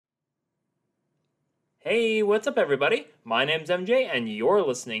Hey, what's up, everybody? My name's MJ, and you're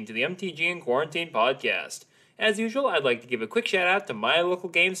listening to the MTG in Quarantine podcast. As usual, I'd like to give a quick shout out to my local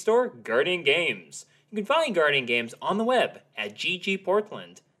game store, Guardian Games. You can find Guardian Games on the web at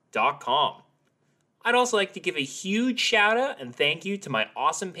ggportland.com. I'd also like to give a huge shout out and thank you to my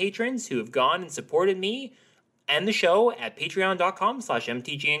awesome patrons who have gone and supported me and the show at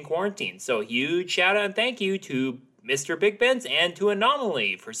patreon.com/mtginquarantine. So huge shout out and thank you to Mr. Big Benz and to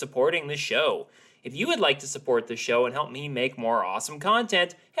Anomaly for supporting the show. If you would like to support the show and help me make more awesome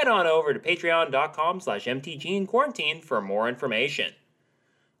content, head on over to patreon.com/mtginquarantine for more information.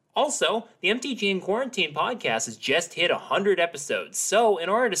 Also, the MTG in Quarantine podcast has just hit 100 episodes, so in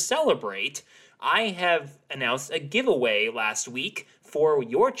order to celebrate, I have announced a giveaway last week for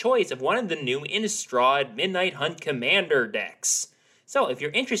your choice of one of the new Innistrad Midnight Hunt Commander decks. So if you're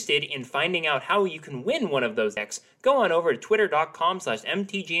interested in finding out how you can win one of those decks, go on over to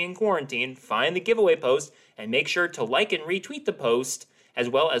twitter.com/mtginquarantine, find the giveaway post, and make sure to like and retweet the post, as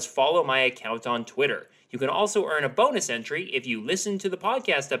well as follow my account on Twitter. You can also earn a bonus entry if you listen to the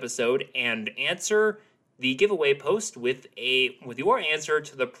podcast episode and answer the giveaway post with your answer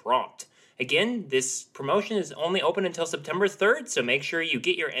to the prompt. Again, this promotion is only open until September 3rd, so make sure you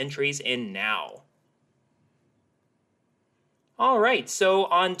get your entries in now. Alright, so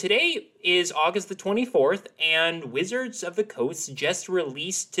on today is August the 24th, and Wizards of the Coast just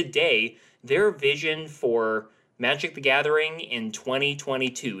released today their vision for Magic the Gathering in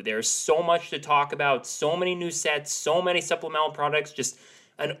 2022. There's so much to talk about, so many new sets, so many supplemental products, just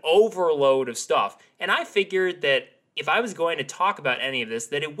an overload of stuff. And I figured that if I was going to talk about any of this,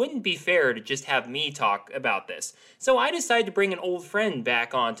 that it wouldn't be fair to just have me talk about this. So I decided to bring an old friend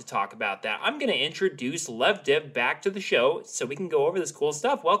back on to talk about that. I'm going to introduce Levdiv back to the show so we can go over this cool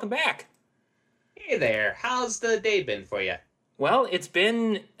stuff. Welcome back. Hey there, how's the day been for you? Well, it's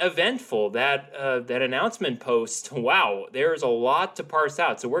been eventful. That announcement post, wow, there's a lot to parse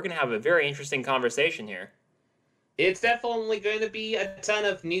out. So we're going to have a very interesting conversation here. It's definitely going to be a ton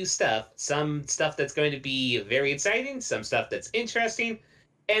of new stuff. Some stuff that's going to be very exciting, some stuff that's interesting,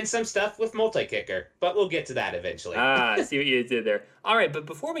 and some stuff with multi-kicker. But we'll get to that eventually. I see what you did there. All right, but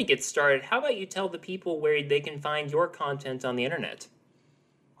before we get started, how about you tell the people where they can find your content on the internet?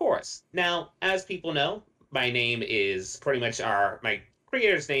 Of course. Now, as people know, my name is pretty much my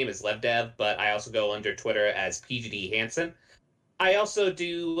creator's name is Levdev, but I also go under Twitter as PGD Hansen. I also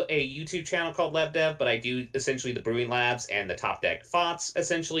do a YouTube channel called Levdev, but I do essentially the Brewing Labs and the Top Deck Thoughts.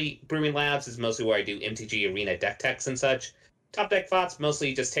 Essentially, Brewing Labs is mostly where I do MTG Arena deck techs and such. Top Deck Thoughts,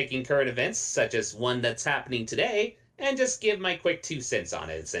 mostly just taking current events, such as one that's happening today, and just give my quick 2 cents on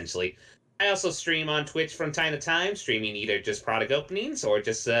it, essentially. I also stream on Twitch from time to time, streaming either just product openings or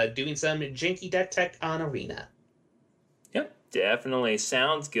just doing some janky deck tech on Arena. Yep, definitely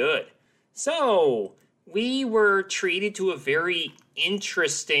sounds good. So, we were treated to a very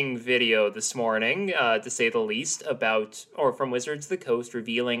interesting video this morning, to say the least, from Wizards of the Coast,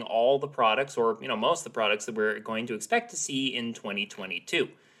 revealing all the products, or most of the products that we're going to expect to see in 2022.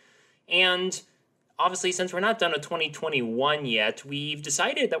 And obviously, since we're not done with 2021 yet, we've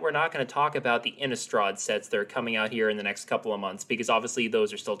decided that we're not going to talk about the Innistrad sets that are coming out here in the next couple of months, because obviously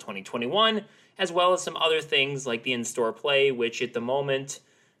those are still 2021, as well as some other things like the in-store play, which at the moment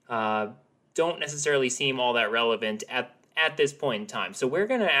don't necessarily seem all that relevant at this point in time. So we're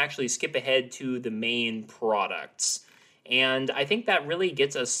going to actually skip ahead to the main products. And I think that really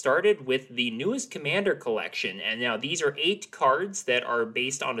gets us started with the newest Commander collection. And now these are 8 cards that are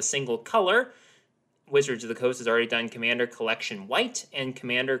based on a single color. Wizards of the Coast has already done Commander Collection White and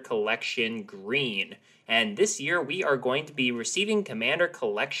Commander Collection Green. And this year we are going to be receiving Commander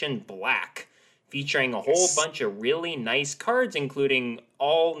Collection Black, featuring a whole bunch of really nice cards, including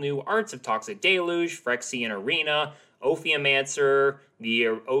all new arts of Toxic Deluge, Phyrexian Arena, Ophiomancer, the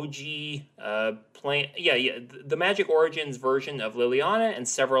OG the Magic Origins version of Liliana, and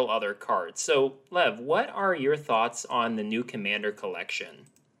several other cards. So, Lev, what are your thoughts on the new Commander collection?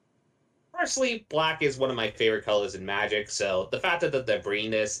 Personally, black is one of my favorite colors in Magic, so the fact that they're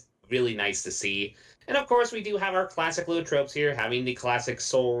bringing this, really nice to see. And of course, we do have our classic little tropes here, having the classic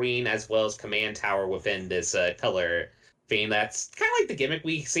Soul Ring as well as Command Tower within this color theme. That's kind of like the gimmick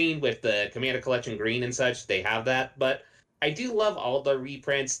we've seen with the Commander Collection Green and such. They have that, but I do love all the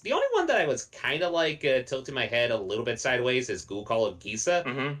reprints. The only one that I was kind of like tilting my head a little bit sideways is Ghoul Call of Gisa.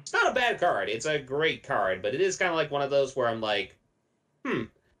 Mm-hmm. It's not a bad card. It's a great card, but it is kind of like one of those where I'm like,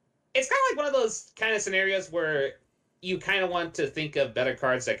 It's kind of like one of those kind of scenarios where you kind of want to think of better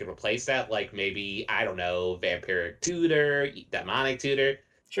cards that could replace that, like maybe, I don't know, Vampiric Tutor, Demonic Tutor.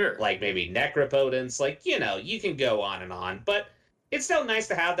 Sure. Like maybe Necropotence. Like, you can go on and on. But it's still nice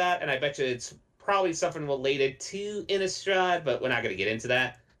to have that, and I bet you it's probably something related to Innistrad, but we're not going to get into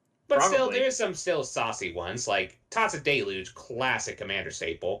that. But still, Probably. there's some still saucy ones, like Toxic Deluge, classic Commander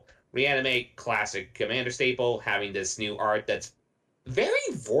staple. Reanimate, classic Commander staple, having this new art that's very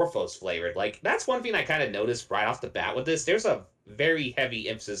Vorphos flavored. Like, that's one thing I kind of noticed right off the bat with this. There's a very heavy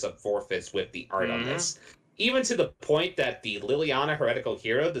emphasis of Vorphos with the art on this. Even to the point that the Liliana Heretical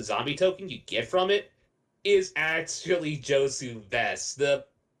Hero, the zombie token you get from it, is actually Josu Vest, the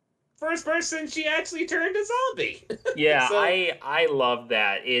first person she actually turned a zombie. Yeah, So- I love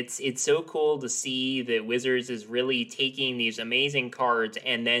that. It's so cool to see that Wizards is really taking these amazing cards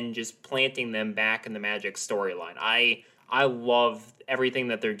and then just planting them back in the Magic storyline. I love everything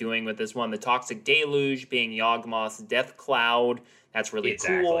that they're doing with this one. The Toxic Deluge being Yawgmoth's Death Cloud. That's really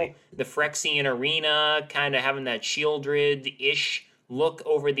cool. The Phyrexian Arena kind of having that Shieldred-ish look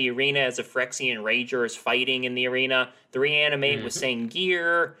over the arena as a Phyrexian Rager is fighting in the arena. The Reanimate with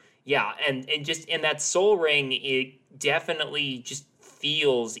Sangir. Yeah, and that Soul Ring, it definitely just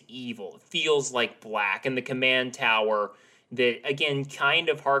feels evil. It feels like black. And the Command Tower that, again, kind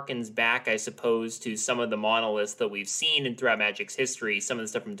of harkens back, I suppose, to some of the monoliths that we've seen in throughout Magic's history. Some of the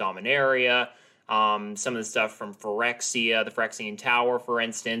stuff from Dominaria, some of the stuff from Phyrexia, the Phyrexian Tower, for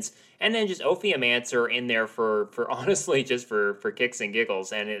instance, and then just Ophiomancer in there for honestly, just for kicks and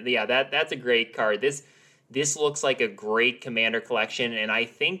giggles. And that's a great card. This looks like a great Commander collection, and I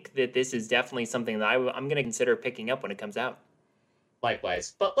think that this is definitely something that I'm going to consider picking up when it comes out.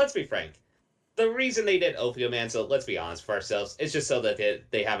 Likewise. But let's be frank. The reason they did Ophiomancer, let's be honest for ourselves, is just so that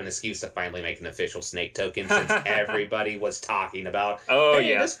they have an excuse to finally make an official snake token, since everybody was talking about,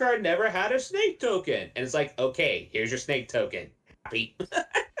 hey, this card never had a snake token. And it's like, okay, here's your snake token. Happy.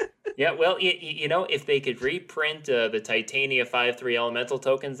 Yeah, well, you know, if they could reprint the Titania 5/3 elemental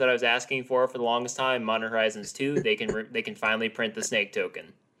tokens that I was asking for the longest time, Modern Horizons 2, they can finally print the snake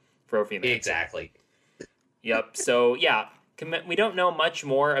token for Ophiomancer. Exactly. Yep. So yeah, we don't know much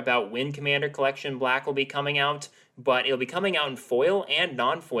more about when Commander Collection Black will be coming out, but it'll be coming out in foil and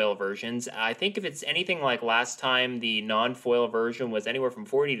non-foil versions. I think if it's anything like last time, the non-foil version was anywhere from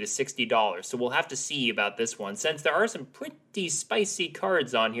 $40 to $60. So we'll have to see about this one, since there are some pretty spicy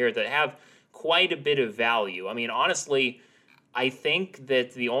cards on here that have quite a bit of value. I mean, honestly, I think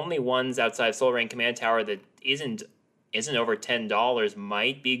that the only ones outside Soul Ring Command Tower that isn't over $10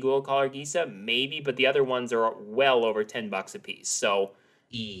 might be Ghoul Caller Gisa, maybe, but the other ones are well over $10 a piece. So,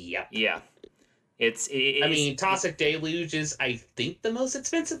 yep. Yeah. I mean, Toxic Deluge is, I think, the most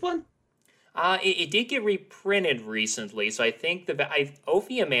expensive one. It did get reprinted recently, so I think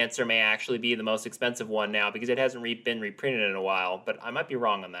Ophiomancer may actually be the most expensive one now because it hasn't been reprinted in a while, but I might be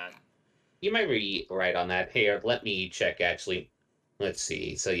wrong on that. You might be right on that. Here, let me check, actually. Let's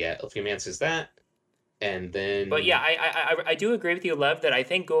see. So, yeah, Ophiomancer's that. And then... But yeah, I do agree with you, Lev, that I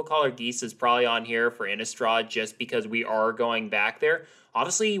think Ghoul Caller Geese is probably on here for Innistrad just because we are going back there.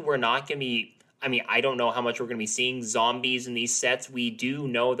 Obviously, we're not going to be... I mean, I don't know how much we're going to be seeing zombies in these sets. We do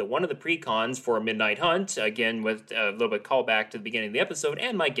know that one of the precons for Midnight Hunt, again, with a little bit callback to the beginning of the episode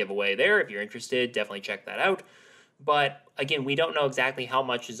and my giveaway there, if you're interested, definitely check that out. But again, we don't know exactly how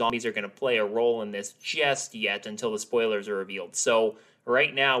much zombies are going to play a role in this just yet until the spoilers are revealed. So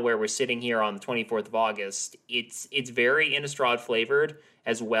right now, where we're sitting here on the 24th of August, it's very Innistrad flavored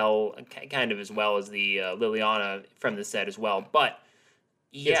as well, kind of as well as the Liliana from the set as well. But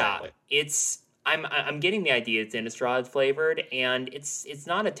yeah, exactly. I'm getting the idea it's Innistrad flavored, and it's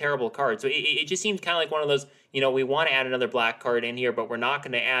not a terrible card. So it just seems kind of like one of those, we want to add another black card in here, but we're not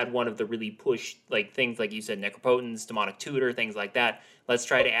going to add one of the really push things like you said, Necropotence, Demonic Tutor, things like that. Let's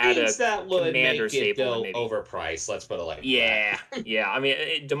try to add a that would Commander make it staple. Go maybe overpriced. Let's put it like that. Yeah. I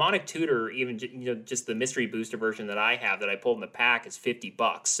mean, Demonic Tutor, even just the mystery booster version that I have that I pulled in the pack is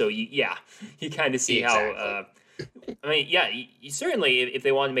 $50. So you kind of see how. I mean, yeah, you certainly, if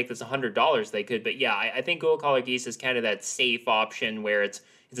they wanted to make this $100, they could. But yeah, I think Ghoul Caller Geese is kind of that safe option where it's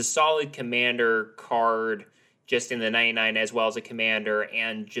a solid commander card just in the 99 as well as a commander,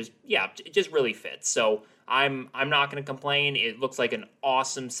 and it just really fits. So I'm not going to complain. It looks like an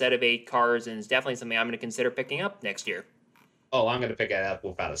awesome set of 8 cards, and it's definitely something I'm going to consider picking up next year. Oh, I'm going to pick it up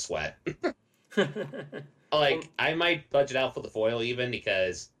without a sweat. I might budget out for the foil even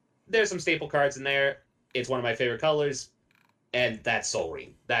because there's some staple cards in there. It's one of my favorite colors, and that Soul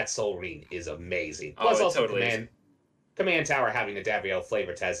Ring. That Soul Ring is amazing. Plus, also totally Command Tower having a Davriel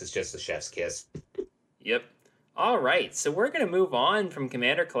flavor test is just a chef's kiss. Yep. All right, so we're going to move on from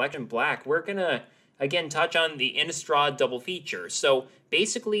Commander Collection Black. We're going to, again, touch on the Innistrad double feature. So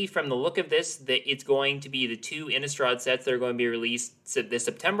basically, from the look of this, it's going to be the 2 Innistrad sets that are going to be released this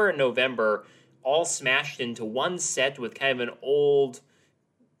September and November, all smashed into one set with kind of an old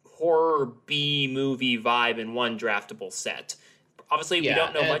horror B movie vibe in one draftable set. Obviously, we Yeah,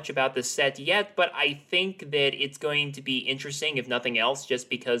 don't know and much about the set yet, but I think that it's going to be interesting, if nothing else, just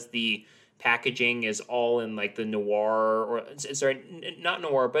because the packaging is all in like the noir, or sorry, not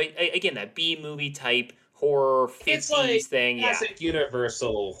noir, but again, that B movie type horror it's 50s like thing. Yeah. classic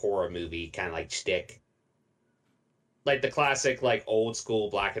Universal horror movie kind of like shtick. Like the classic, like old school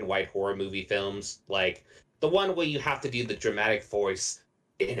black and white horror movie films, like the one where you have to do the dramatic voice,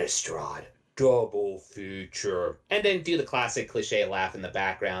 Innistrad, double feature, and then do the classic cliche laugh in the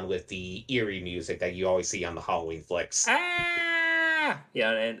background with the eerie music that you always see on the Halloween flicks. Ah!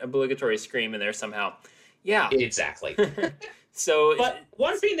 Yeah, and obligatory scream in there somehow. Yeah. Exactly. So, But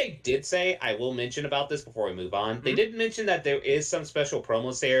one thing they did say, I will mention about this before we move on, they did mention that there is some special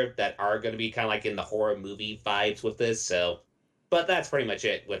promos there that are going to be kind of like in the horror movie vibes with this. So, but that's pretty much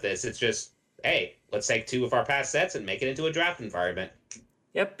it with this. It's just, hey, let's take two of our past sets and make it into a draft environment.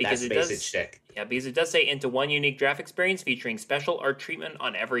 yep, because That's the it basic does. shtick. Yeah, because it does say into one unique draft experience featuring special art treatment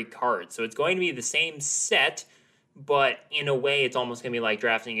on every card. So it's going to be the same set, but in a way, it's almost going to be like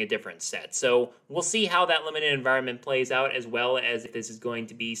drafting a different set. So we'll see how that limited environment plays out, as well as if this is going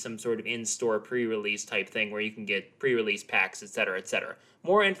to be some sort of in-store pre-release type thing where you can get pre-release packs, etc., etc.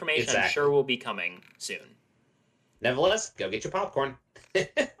 More information, I'm Exactly. sure, will be coming soon. Nevertheless, go get your popcorn.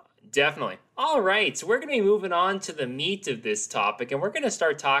 Definitely. All right, so we're going to be moving on to the meat of this topic, and we're going to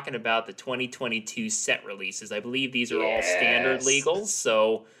start talking about the 2022 set releases. I believe these are all standard Yes. legals,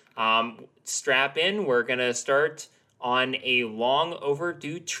 so strap in. We're going to start on a long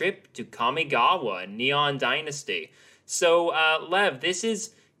overdue trip to Kamigawa, Neon Dynasty. So, Lev, this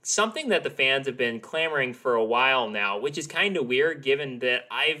is something that the fans have been clamoring for a while now, which is kind of weird given that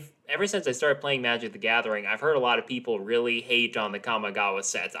ever since I started playing Magic the Gathering, I've heard a lot of people really hate on the Kamigawa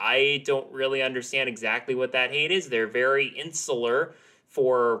sets. I don't really understand exactly what that hate is. They're very insular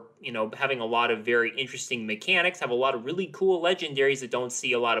for, having a lot of very interesting mechanics, have a lot of really cool legendaries that don't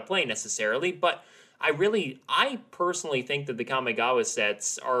see a lot of play necessarily, but I personally think that the Kamigawa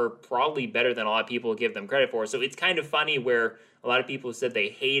sets are probably better than a lot of people give them credit for. So it's kind of funny where a lot of people who said they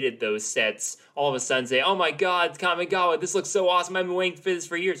hated those sets all of a sudden say, "Oh my God, Kamigawa, this looks so awesome! I've been waiting for this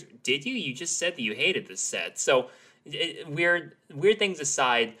for years." Did you? You just said that you hated this set. So weird things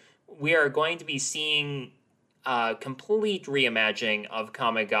aside, we are going to be seeing a complete reimagining of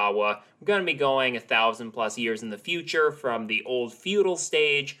Kamigawa. We're going to be going 1,000+ years in the future from the old feudal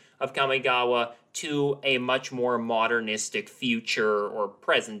stage of Kamigawa to a much more modernistic future, or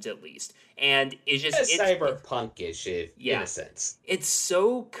present at least. And it's Cyberpunkish, in a sense. It's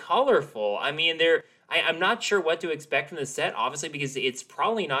so colorful. I mean, I'm not sure what to expect from the set, obviously, because it's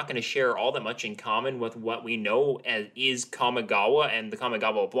probably not going to share all that much in common with what we know as is Kamigawa and the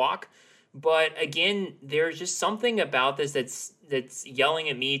Kamigawa block. But again, there's just something about this that's yelling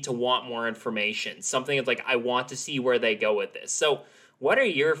at me to want more information. Something that's like, I want to see where they go with this. So, what are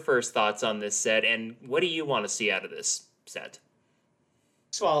your first thoughts on this set, and what do you want to see out of this set?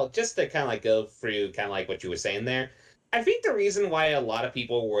 Well, just to kind of like go through kind of like what you were saying there, I think the reason why a lot of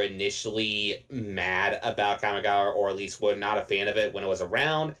people were initially mad about Kamigawa, or at least were not a fan of it when it was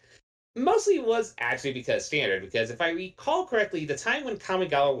around, mostly was actually because standard. Because if I recall correctly, the time when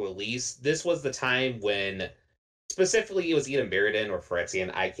Kamigawa released, this was the time when specifically it was either Mirrodin or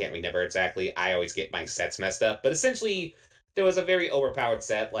Phyrexian. I can't remember exactly. I always get my sets messed up. But essentially, there was a very overpowered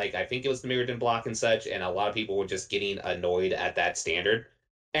set. Like, I think it was the Mirrodin block and such, and a lot of people were just getting annoyed at that standard.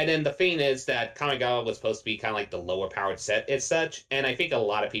 And then the thing is that Kamigawa was supposed to be kind of like the lower powered set as such, and I think a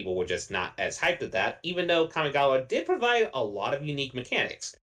lot of people were just not as hyped at that, even though Kamigawa did provide a lot of unique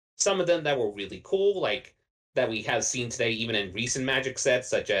mechanics. Some of them that were really cool, like that we have seen today even in recent Magic sets,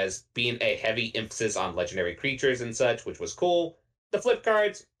 such as being a heavy emphasis on legendary creatures and such, which was cool. The flip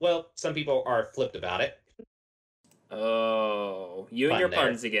cards, well, some people are flipped about it. Oh, you and your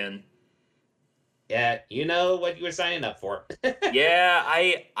puns again. Yeah, you know what you were signing up for. Yeah,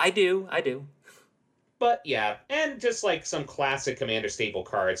 I do. But yeah, and just like some classic Commander staple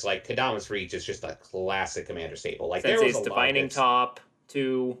cards, like Kadama's Reach is just a classic Commander staple. Like there was a Defining Top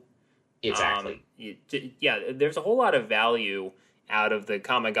too. Exactly. Yeah, there's a whole lot of value out of the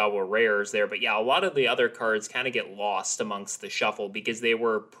Kamigawa rares there, but yeah, a lot of the other cards kind of get lost amongst the shuffle because they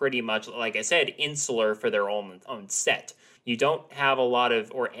were pretty much, like I said, insular for their own set. You don't have a lot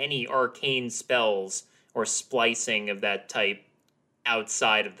of, or any arcane spells or splicing of that type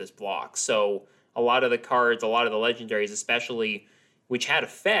outside of this block. So a lot of the cards, a lot of the legendaries especially, which had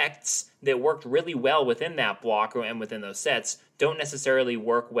effects that worked really well within that block and within those sets, don't necessarily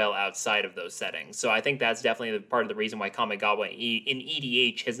work well outside of those settings. So I think that's definitely part of the reason why Kamigawa in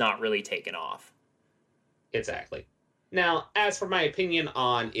EDH has not really taken off. Exactly. Now, as for my opinion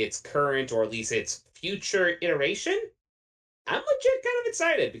on its current or at least its future iteration, I'm legit kind of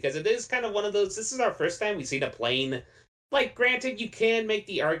excited because it is kind of one of those. This is our first time we've seen a plane. Like, granted, you can make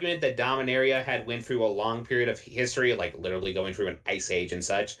the argument that Dominaria had went through a long period of history, like literally going through an ice age and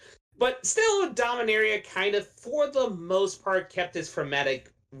such. But still, Dominaria kind of, for the most part, kept its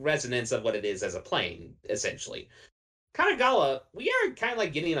chromatic resonance of what it is as a plane, essentially. Kamigawa, we are kind of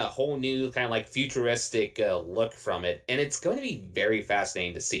like getting a whole new kind of like futuristic look from it, and it's going to be very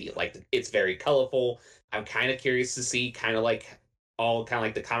fascinating to see. Like, it's very colorful. I'm kind of curious to see kind of like all kind of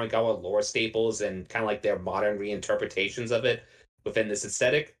like the Kamigawa lore staples and kind of like their modern reinterpretations of it within this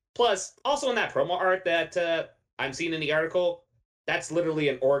aesthetic. Plus, also in that promo art that I'm seeing in the article, that's literally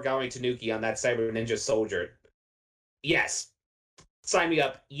an origami Tanuki on that Cyber Ninja soldier. Yes, sign me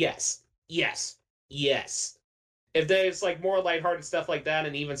up. Yes, yes, yes. If there's like more lighthearted stuff like that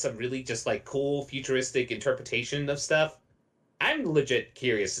and even some really just like cool futuristic interpretation of stuff, I'm legit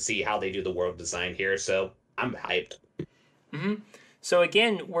curious to see how they do the world design here, so I'm hyped. Mm-hmm. So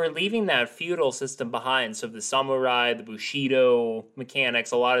again, we're leaving that feudal system behind. So the samurai, the bushido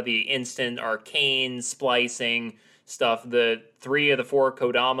mechanics, a lot of the instant arcane splicing stuff. The 3 of the 4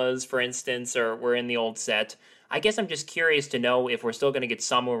 kodamas, for instance, were in the old set. I guess I'm just curious to know if we're still going to get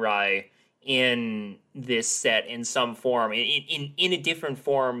samurai in this set in some form, in a different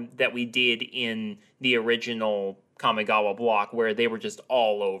form that we did in the original Kamigawa block, where they were just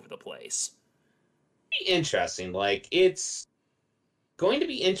all over the place. Interesting. Like, it's going to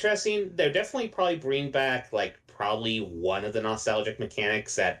be interesting. They're definitely probably bring back like probably one of the nostalgic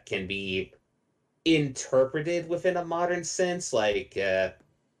mechanics that can be interpreted within a modern sense. Like,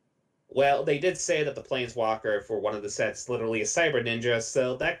 well, they did say that the Planeswalker for one of the sets literally a Cyber Ninja,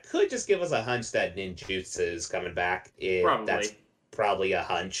 so that could just give us a hunch that ninjutsu is coming back. That's probably a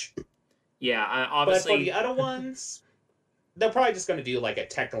hunch. Yeah, obviously. But for the other ones, they're probably just going to do like a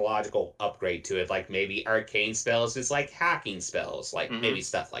technological upgrade to it, like maybe arcane spells is like hacking spells, like maybe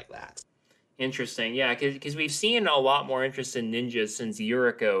stuff like that. Interesting, yeah, because we've seen a lot more interest in ninjas since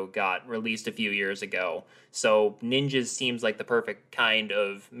Yuriko got released a few years ago. So ninjas seems like the perfect kind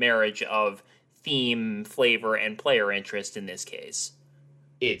of marriage of theme, flavor, and player interest in this case.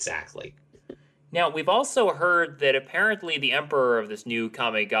 Exactly. Now, we've also heard that apparently the Emperor of this new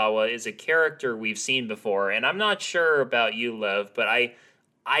Kamigawa is a character we've seen before, and I'm not sure about you, Lev, but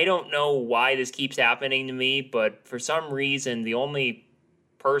I don't know why this keeps happening to me, but for some reason, the only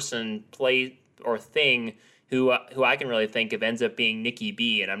person, play, or thing who I can really think of ends up being Nikki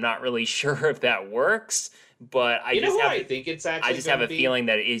B, and I'm not really sure if that works, but I think it's actually I just have a feeling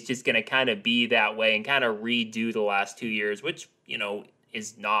that it's just going to kind of be that way and kind of redo the last 2 years, which,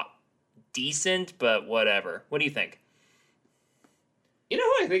 is not decent, but whatever. What do you think? You know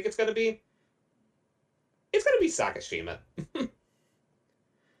who I think it's going to be? It's going to be Sakashima.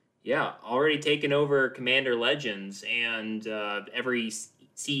 Yeah, already taken over Commander Legends and every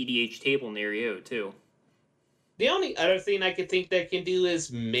CEDH table near you, too. The only other thing I could think they can do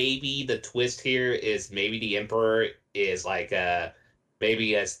is maybe the twist here is maybe the Emperor is like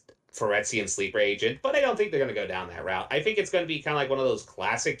maybe a Phyrexian sleeper agent, but I don't think they're going to go down that route. I think it's going to be kind of like one of those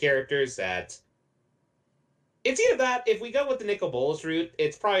classic characters that it's either that, if we go with the Nicol Bolas route,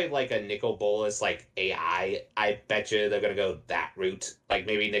 it's probably like a Nicol Bolas like AI. I bet you they're gonna go that route. Like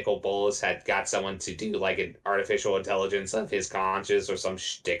maybe Nicol Bolas had got someone to do like an artificial intelligence of his conscious or some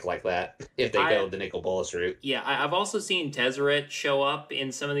shtick like that. If they go the Nicol Bolas route. Yeah, I've also seen Tezzeret show up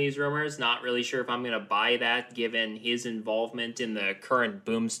in some of these rumors. Not really sure if I'm gonna buy that given his involvement in the current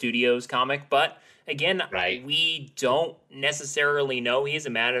Boom Studios comic, but again, right. We don't necessarily know. He is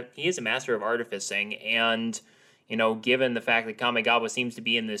a master of artificing, and given the fact that Kamigawa seems to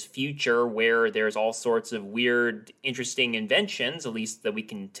be in this future where there's all sorts of weird, interesting inventions, at least that we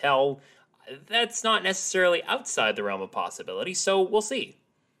can tell, that's not necessarily outside the realm of possibility. So we'll see.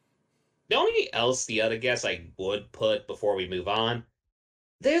 The other guess I would put before we move on,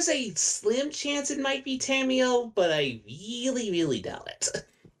 there's a slim chance it might be Tamiyo, but I really, really doubt it.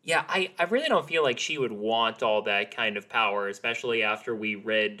 Yeah, I really don't feel like she would want all that kind of power, especially after we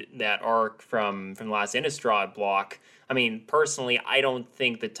read that arc from the last Innistrad block. I mean, personally, I don't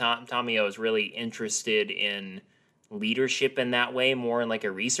think that Tamiyo is really interested in leadership in that way, more in like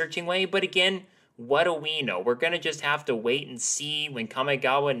a researching way. But again, what do we know? We're going to just have to wait and see when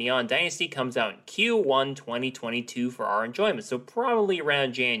Kamigawa Neon Dynasty comes out in Q1 2022 for our enjoyment. So probably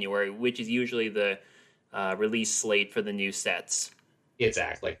around January, which is usually the release slate for the new sets.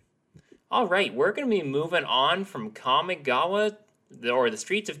 Exactly. All right, we're going to be moving on from Kamigawa, or the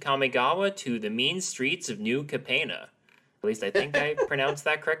streets of Kamigawa, to the mean streets of New Capenna. At least I think I pronounced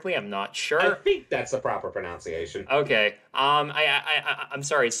that correctly. I'm not I sure. think that's the proper pronunciation. Okay. I'm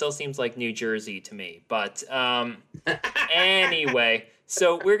sorry. It still seems like New Jersey to me. But anyway,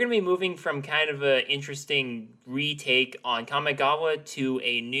 so we're gonna be moving from kind of an interesting retake on Kamigawa to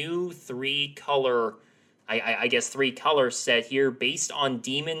a new three-color, I guess three-color set here based on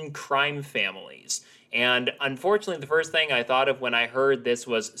demon crime families. And unfortunately, the first thing I thought of when I heard this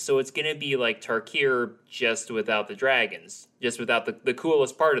was, so it's going to be like Tarkir just without the dragons, just without the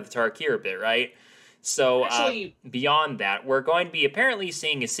coolest part of the Tarkir bit, right? So Actually, beyond that, we're going to be apparently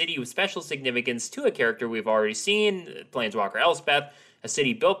seeing a city with special significance to a character we've already seen, Planeswalker Elspeth, a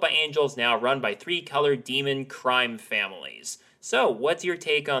city built by angels, now run by three-colored demon crime families. So, what's your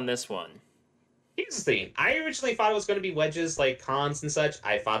take on this one? here's the thing. I originally thought it was going to be wedges like cons and such.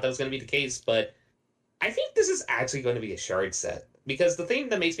 I thought that was going to be the case, but I think this is actually going to be a shard set. Because the thing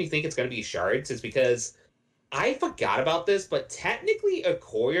that makes me think it's going to be shards is because I forgot about this, but technically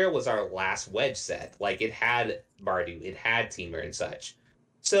Ikoria was our last wedge set. Like, it had Bardu, it had Teamer and such.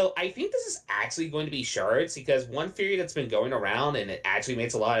 So I think this is actually going to be shards because one theory that's been going around, and it actually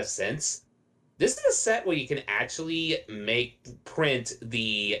makes a lot of sense, this is a set where you can actually print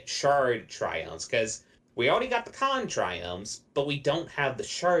the shard triumphs, because we already got the con triumphs, but we don't have the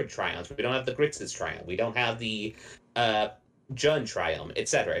shard triumphs. We don't have the Gritz's triumph. We don't have the Jun triumph,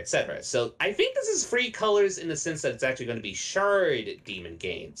 etc., etc. So I think this is free colors in the sense that it's actually going to be shard demon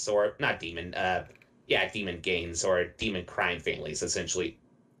gains, or not demon, demon gains, or demon crime families, essentially.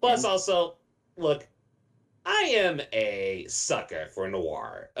 Plus, also, look, I am a sucker for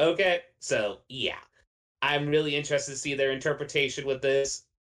noir, okay? So, yeah. I'm really interested to see their interpretation with this.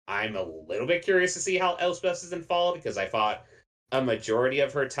 I'm a little bit curious to see how Elspeth is involved, because I thought a majority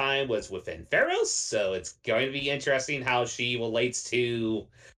of her time was within Theros, so it's going to be interesting how she relates to,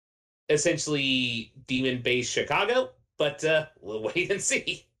 essentially, demon-based Chicago, but we'll wait and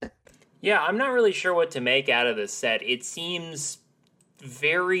see. Yeah, I'm not really sure what to make out of this set. It seems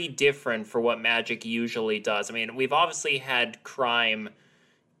very different for what Magic usually does. I mean, we've obviously had crime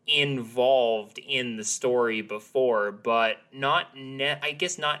involved in the story before, but I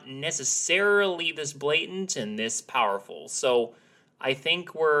guess not necessarily this blatant and this powerful. So I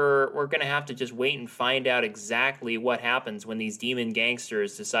think we're gonna have to just wait and find out exactly what happens when these demon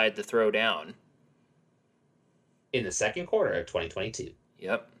gangsters decide to throw down. In the second quarter of 2022.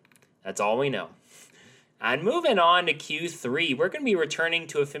 Yep, that's all we know. And moving on to Q3, we're going to be returning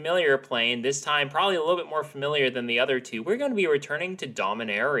to a familiar plane, this time probably a little bit more familiar than the other two. We're going to be returning to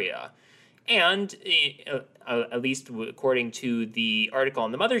Dominaria. And, at least according to the article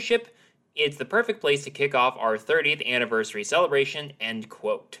on the Mothership, it's the perfect place to kick off our 30th anniversary celebration, end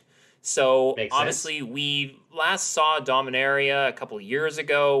quote. So, Makes obviously, sense. we last saw Dominaria a couple years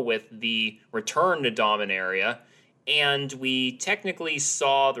ago with the return to Dominaria, and we technically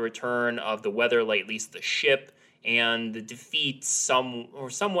saw the return of the Weatherlight, at least the ship, and the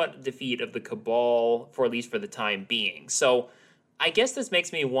somewhat defeat of the Cabal, for at least for the time being. So I guess this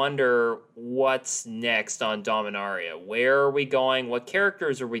makes me wonder what's next on Dominaria. Where are we going? What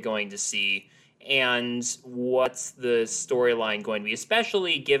characters are we going to see? And what's the storyline going to be,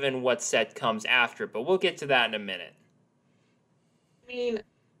 especially given what set comes after? But we'll get to that in a minute. I mean,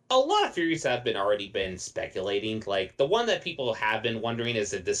 a lot of theories have already been speculating. Like, the one that people have been wondering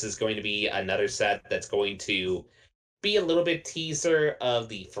is that this is going to be another set that's going to be a little bit teaser of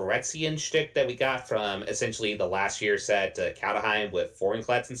the Phyrexian shtick that we got from essentially the last year set, Kaldheim, with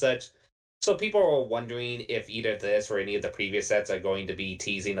Vorinclex and such. So people are wondering if either this or any of the previous sets are going to be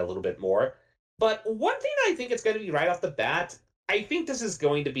teasing a little bit more. But one thing I think it's going to be right off the bat, I think this is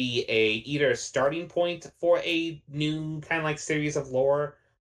going to be either a starting point for a new kind of like series of lore,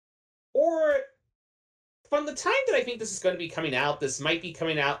 or from the time that I think this is going to be coming out, this might be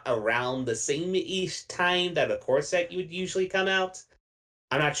coming out around the same-ish time that a core set would usually come out.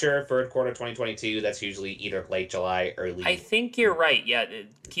 I'm not sure. Third quarter 2022, that's usually either late July, early. I think you're right. Yeah,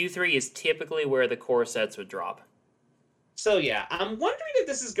 Q3 is typically where the core sets would drop. So yeah, I'm wondering if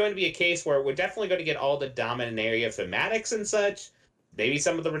this is going to be a case where we're definitely going to get all the Dominaria thematics and such, maybe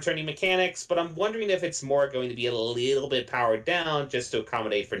some of the returning mechanics, but I'm wondering if it's more going to be a little bit powered down just to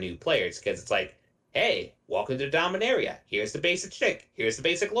accommodate for new players, because it's like, hey, welcome to Dominaria. Here's the basic shtick. Here's the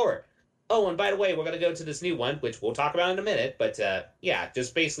basic lore. Oh, and by the way, we're going to go to this new one, which we'll talk about in a minute, but yeah,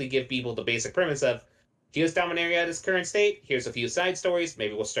 just basically give people the basic premise of, here's Dominaria at its current state, here's a few side stories,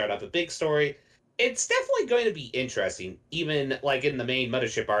 maybe we'll start up a big story. It's definitely going to be interesting. Even like in the main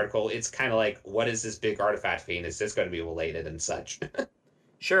Mothership article, it's kind of like, what is this big artifact thing? Is this going to be related and such?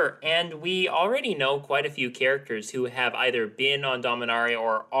 Sure, and we already know quite a few characters who have either been on Dominaria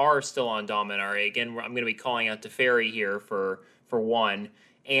or are still on Dominaria. Again, I'm going to be calling out Teferi here for one.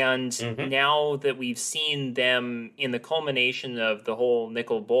 And Hmm. now that we've seen them in the culmination of the whole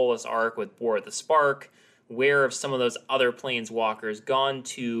Nicol Bolas arc with War of the Spark, where have some of those other planeswalkers gone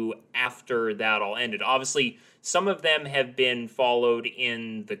to after that all ended? Obviously, some of them have been followed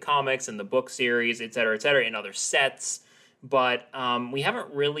in the comics and the book series, et cetera, in other sets, but we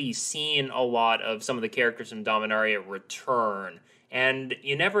haven't really seen a lot of some of the characters from Dominaria return. And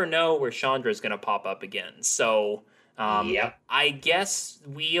you never know where Chandra is going to pop up again. So Yep. I guess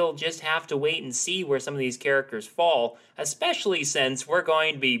we'll just have to wait and see where some of these characters fall, especially since we're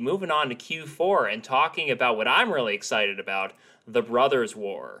going to be moving on to Q4 and talking about what I'm really excited about, the Brothers'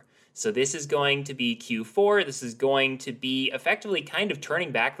 War. So this is going to be Q4. This is going to be effectively kind of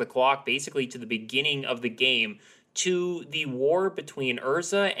turning back the clock basically to the beginning of the game, to the war between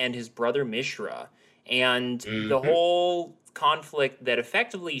Urza and his brother Mishra, and the Hmm. whole conflict that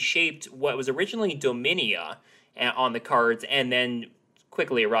effectively shaped what was originally Dominia on the cards and then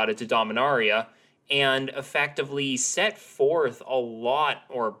quickly eroded to Dominaria, and effectively set forth a lot,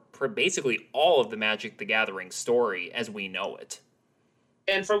 or basically all of the Magic the Gathering story as we know it.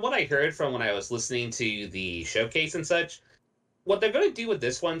 And from what I heard from when I was listening to the showcase and such, what they're going to do with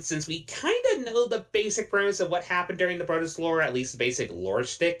this one, since we kind of know the basic premise of what happened during the Brothers lore, at least the basic lore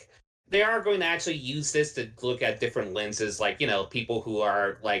stick, they are going to actually use this to look at different lenses, like, people who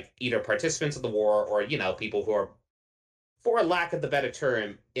are, like, either participants of the war or, people who are, for a lack of the better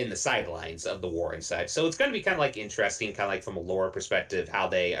term, in the sidelines of the war and such. So it's going to be kind of like interesting, kind of like from a lore perspective, how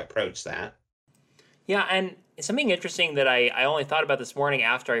they approach that. Yeah, and something interesting that I only thought about this morning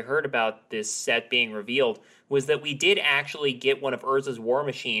after I heard about this set being revealed was that we did actually get one of Urza's War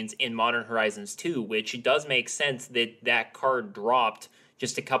Machines in Modern Horizons 2, which does make sense that that card dropped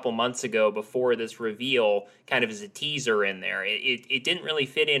just a couple months ago before this reveal, kind of as a teaser in there. It didn't really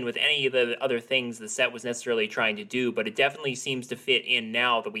fit in with any of the other things the set was necessarily trying to do, but it definitely seems to fit in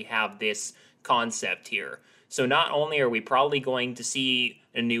now that we have this concept here. So not only are we probably going to see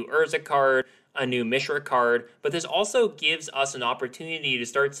a new Urza card, a new Mishra card, but this also gives us an opportunity to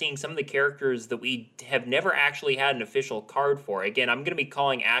start seeing some of the characters that we have never actually had an official card for. Again, I'm going to be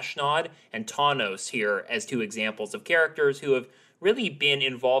calling Ashnod and Tawnos here as two examples of characters who have really been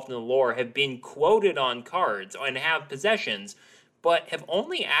involved in the lore, have been quoted on cards, and have possessions, but have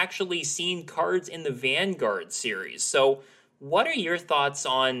only actually seen cards in the Vanguard series. So, what are your thoughts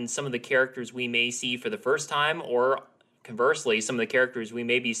on some of the characters we may see for the first time, or conversely, some of the characters we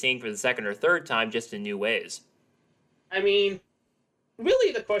may be seeing for the second or third time just in new ways? I mean,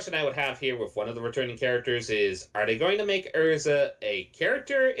 really the question I would have here with one of the returning characters is, are they going to make Urza a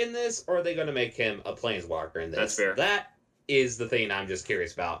character in this, or are they going to make him a planeswalker in That's this? fair. That is the thing I'm just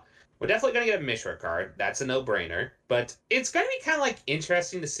curious about. We're definitely going to get a Mishra card. That's a no-brainer. But it's going to be kind of like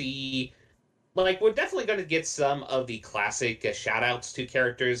interesting to see. Like, we're definitely going to get some of the classic shout-outs to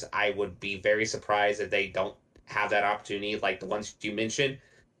characters. I would be very surprised if they don't have that opportunity, like the ones you mentioned.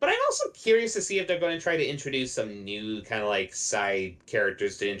 But I'm also curious to see if they're going to try to introduce some new kind of like side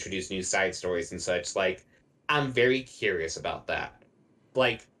characters to introduce new side stories and such. Like, I'm very curious about that.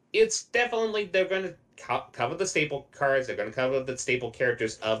 Like, it's definitely, they're going to cover the staple cards, they're going to cover the staple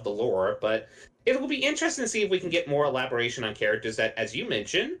characters of the lore, but it will be interesting to see if we can get more elaboration on characters that, as you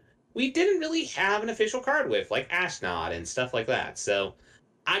mentioned, we didn't really have an official card with, like Ashnod and stuff like that. So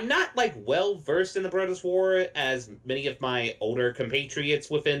I'm not like well versed in the Brothers War as many of my older compatriots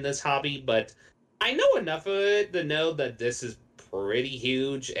within this hobby, but I know enough of it to know that this is pretty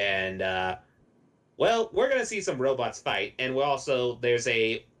huge. And well, we're gonna see some robots fight, and we also there's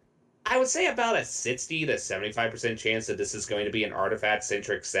a I would say about a 60 to 75% chance that this is going to be an artifact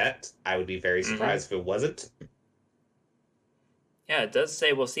centric set. I would be very Mm-hmm. surprised if it wasn't. Yeah, it does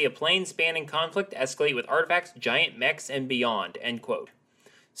say we'll see a plane spanning conflict escalate with artifacts, giant mechs, and beyond. End quote.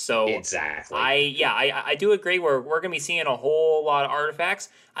 So Exactly. I do agree we're gonna be seeing a whole lot of artifacts.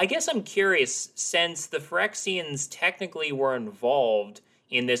 I guess I'm curious, since the Phyrexians technically were involved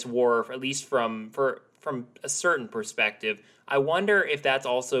in this war, at least from a certain perspective. I wonder if that's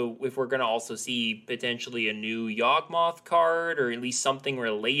also if we're gonna also see potentially a new Yawgmoth card, or at least something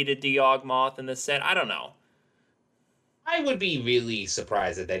related to Yawgmoth in the set. I don't know. I would be really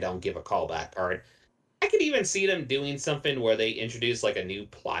surprised if they don't give a callback card. I could even see them doing something where they introduce like a new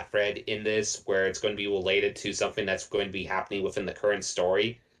plot thread in this where it's going to be related to something that's going to be happening within the current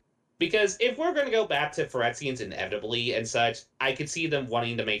story. Because if we're going to go back to Phyrexians inevitably and such, I could see them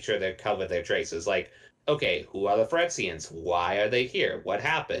wanting to make sure they cover their traces. Like, okay, who are the Phyrexians? Why are they here? What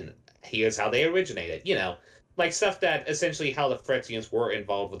happened? Here's how they originated. like stuff that essentially how the Phyrexians were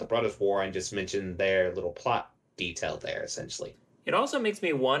involved with the Brothers' War and just mention their little plot detail there, essentially. It also makes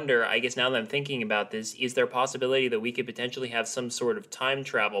me wonder, I guess now that I'm thinking about this, is there a possibility that we could potentially have some sort of time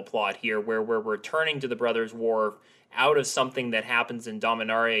travel plot here where we're returning to the Brothers' War out of something that happens in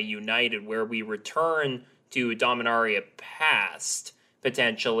Dominaria United, where we return to Dominaria past,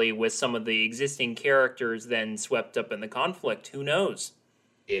 potentially, with some of the existing characters then swept up in the conflict? Who knows?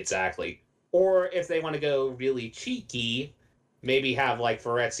 Exactly. Or if they want to go really cheeky, maybe have like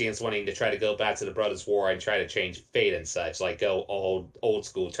Phyrexians wanting to try to go back to the Brothers' War and try to change fate and such, like go old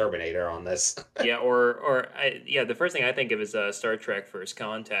school Terminator on this. Yeah, yeah, the first thing I think of is Star Trek First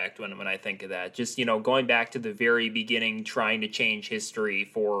Contact when I think of that. Just, going back to the very beginning, trying to change history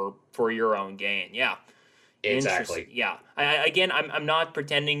for your own gain. Yeah. Exactly. Yeah. Again, I'm not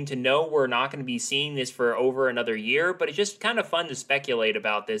pretending to know we're not going to be seeing this for over another year, but it's just kind of fun to speculate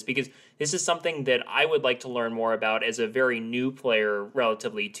about this because this is something that I would like to learn more about as a very new player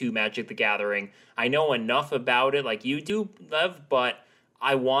relatively to Magic the Gathering. I know enough about it like you do, Lev, but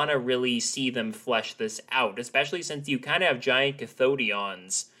I want to really see them flesh this out, especially since you kind of have giant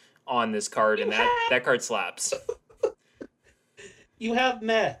Cathodions on this card, and that card slaps. You have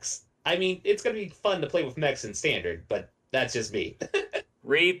mechs. I mean, it's going to be fun to play with mechs in Standard, but that's just me.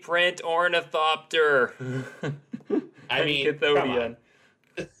 Reprint Ornithopter. I mean, Cathodian.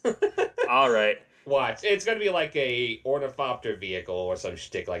 All right. Watch. It's going to be like a Ornithopter vehicle or some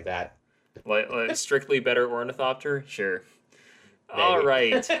shtick like that. Like strictly better Ornithopter? Sure. Maybe. All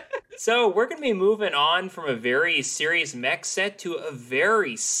right. So we're going to be moving on from a very serious mech set to a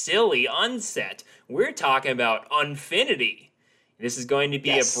very silly unset. We're talking about Unfinity. This is going to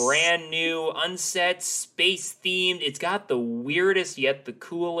be a brand new unset, space themed. It's got the weirdest yet the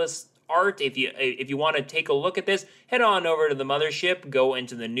coolest art. If you want to take a look at this, head on over to the mothership, go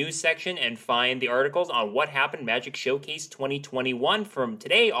into the news section, and find the articles on what happened Magic Showcase 2021 from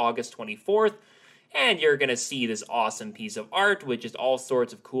today, August 24th. And you're going to see this awesome piece of art with just all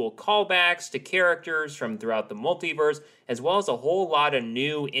sorts of cool callbacks to characters from throughout the multiverse, as well as a whole lot of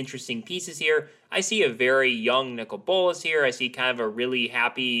new interesting pieces here. I see a very young Nicol Bolas here. I see kind of a really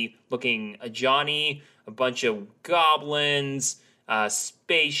happy looking Ajani, a bunch of goblins,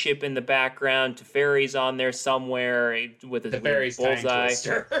 spaceship in the background, Teferi's on there somewhere with his weird bullseye.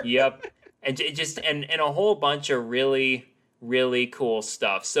 Yep. And a whole bunch of really cool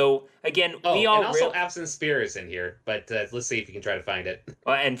stuff. So again, and also Absent Spear is in here, but let's see if you can try to find it.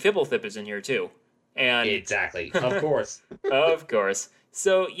 And Fibblethip is in here too. And exactly, of course, of course.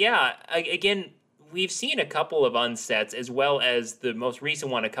 So yeah, again, we've seen a couple of unsets as well as the most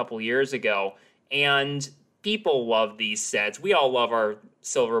recent one a couple years ago, and people love these sets. We all love our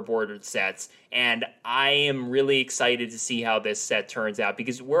silver bordered sets, and I am really excited to see how this set turns out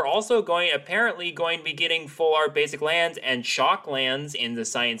because we're also apparently going to be getting full art basic lands and shock lands in the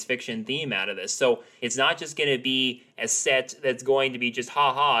science fiction theme out of this. So it's not just going to be a set that's going to be just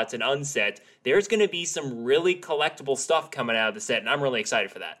it's an unset. There's going to be some really collectible stuff coming out of the set, and I'm really excited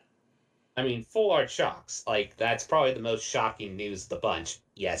for that. I mean, full art shocks. Like, that's probably the most shocking news of the bunch.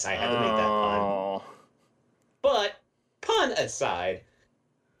 Yes, I had to make that pun. But, pun aside,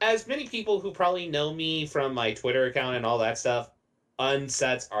 as many people who probably know me from my Twitter account and all that stuff,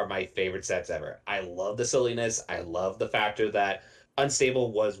 unsets are my favorite sets ever. I love the silliness. I love the factor that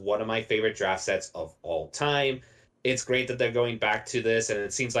Unstable was one of my favorite draft sets of all time. It's great that they're going back to this, and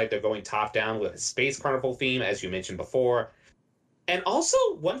it seems like they're going top-down with a Space Carnival theme, as you mentioned before. And also,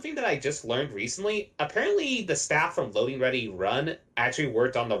 one thing that I just learned recently, apparently the staff from Loading Ready Run actually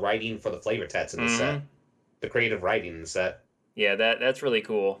worked on the writing for the flavor text in the set. The creative writing in the set. Yeah, that's really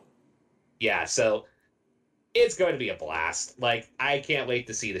cool. Yeah, so it's going to be a blast. Like, I can't wait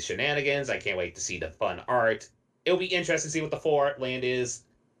to see the shenanigans. I can't wait to see the fun art. It'll be interesting to see what the full art land is.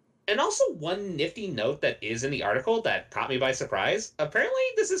 And also, one nifty note that is in the article that caught me by surprise. Apparently,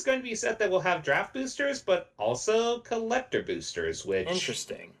 this is going to be a set that will have draft boosters, but also collector boosters, which...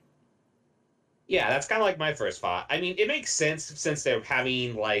 Interesting. Yeah, that's kind of like my first thought. I mean, it makes sense since they're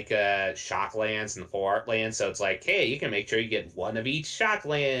having, like, shock lands and full art lands, so it's like, hey, you can make sure you get one of each shock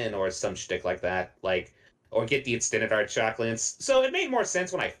land or some shtick like that, like, or get the extended art shock lands. So it made more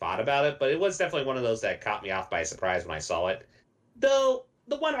sense when I thought about it, but it was definitely one of those that caught me off by surprise when I saw it. Though,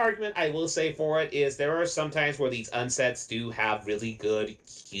 the one argument I will say for it is there are some times where these unsets do have really good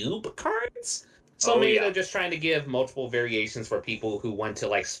cube cards. So maybe they're just trying to give multiple variations for people who want to,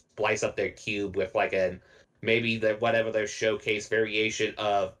 like, splice up their cube with, like, maybe whatever their showcase variation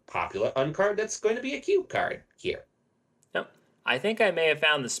of popular uncard that's going to be a cube card here. Yep. I think I may have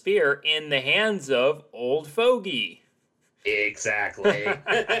found the spear in the hands of Old Fogey. Exactly.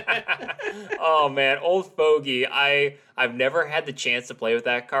 Oh man, Old Fogey. I've never had the chance to play with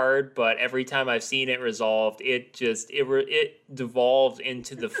that card, but every time I've seen it resolved, it devolves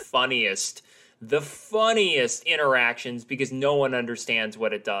into the funniest interactions because no one understands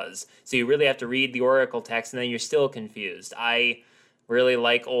what it does. So you really have to read the Oracle text and then you're still confused. I really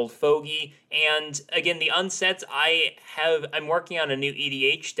like Old Fogey. And again, the unsets I'm working on a new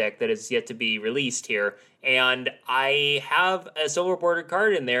EDH deck that is yet to be released here, and I have a silver bordered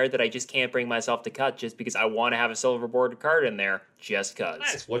card in there that I just can't bring myself to cut just because I want to have a silver bordered card in there just cuz.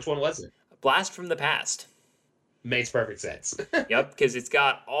 Nice. Which one was it? Blast from the Past. Makes perfect sense. Yep, because it's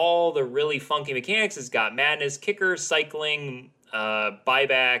got all the really funky mechanics. It's got madness, kicker, cycling,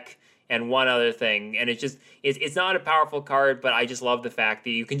 buyback, and one other thing. And it's not a powerful card, but I just love the fact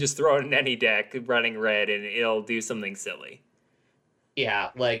that you can just throw it in any deck running red and it'll do something silly. Yeah,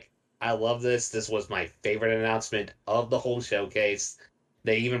 like, I love this. This was my favorite announcement of the whole showcase.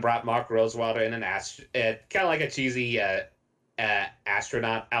 They even brought Mark Rosewater in kind of like a cheesy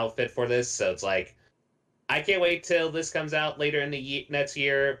astronaut outfit for this. So it's like, I can't wait till this comes out later in the next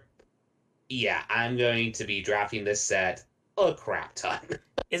year. Yeah, I'm going to be drafting this set a crap ton.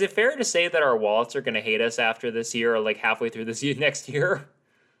 Is it fair to say that our wallets are going to hate us after this year or like halfway through this year, next year?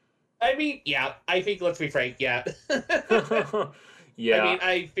 I mean, yeah, I think, let's be frank, yeah. Yeah. I mean,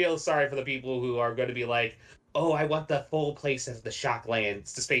 I feel sorry for the people who are going to be like, oh, I want the full place of the shock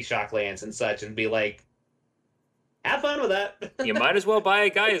lands, the space shock lands and such, and be like, have fun with that. You might as well buy a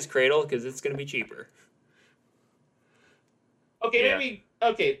Gaia's Cradle because it's going to be cheaper. Okay, Yeah. maybe.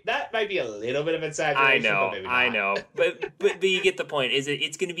 Okay, that might be a little bit of exaggeration. I know, but you get the point.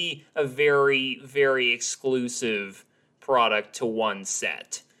 It's going to be a very, very exclusive product to one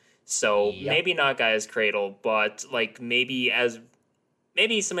set. So Yep. maybe not Gaia's Cradle, but like maybe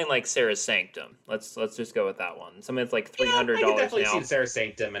something like Sarah's Sanctum. Let's just go with that one. Something that's like $300 I can definitely now. see the Sarah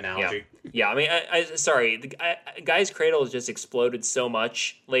Sanctum analogy. Yeah, I mean, sorry, Guy's Cradle has just exploded so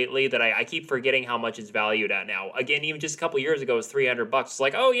much lately that I keep forgetting how much it's valued at now. Again, even just a couple years ago, it was $300. It's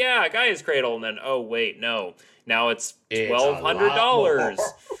like, oh yeah, Guy's Cradle, and then oh wait, no, now it's $1,200.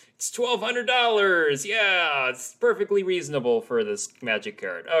 It's $1,200. Yeah, it's perfectly reasonable for this Magic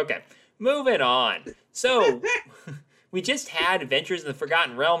card. Okay, moving on. So. We just had Adventures in the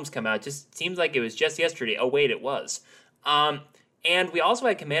Forgotten Realms come out. Just seems like it was just yesterday. Oh, wait, it was. And we also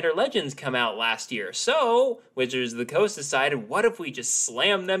had Commander Legends come out last year. So, Wizards of the Coast decided, what if we just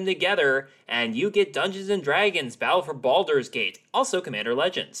slam them together and you get Dungeons & Dragons Battle for Baldur's Gate, also Commander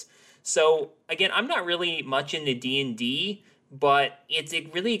Legends. So, again, I'm not really much into D&D, but it's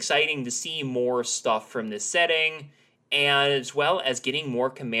really exciting to see more stuff from this setting, and as well as getting more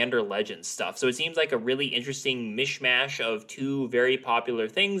Commander Legends stuff. So it seems like a really interesting mishmash of two very popular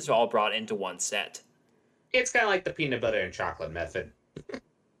things all brought into one set. It's kind of like the peanut butter and chocolate method.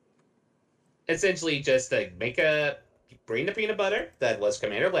 Essentially, just to bring the peanut butter that was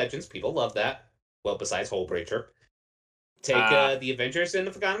Commander Legends. People love that. Well, besides Hullbreacher. Take the Adventures in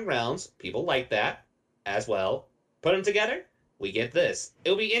the Forgotten Realms. People like that as well. Put them together. We get this.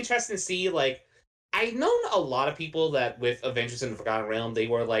 It'll be interesting to see, like, I've known a lot of people that with Adventures in the Forgotten Realm, they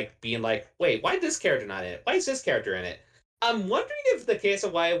were like being like, wait, why is this character not in it? Why is this character in it? I'm wondering if the case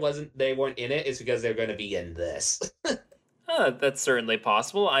of why they weren't in it is because they're going to be in this. That's certainly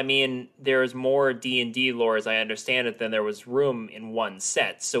possible. I mean, there's more D&D lore, as I understand it, than there was room in one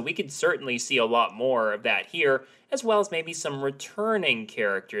set. So we could certainly see a lot more of that here, as well as maybe some returning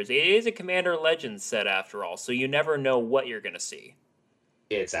characters. It is a Commander Legends set, after all, so you never know what you're going to see.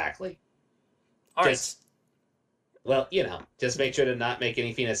 Exactly. All right. Well, just make sure to not make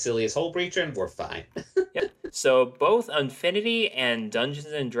anything as silly as Hullbreacher, and we're fine. Yep. So both Infinity and Dungeons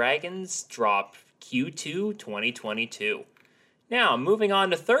 & Dragons drop Q2 2022. Now, moving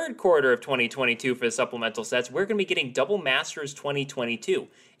on to third quarter of 2022 for the supplemental sets, we're going to be getting Double Masters 2022.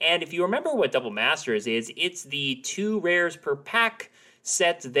 And if you remember what Double Masters is, it's the 2 rares per pack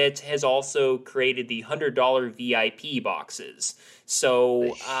set that has also created the $100 VIP boxes.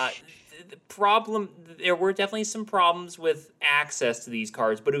 So, there were definitely some problems with access to these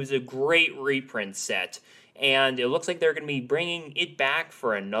cards, but it was a great reprint set, and it looks like they're going to be bringing it back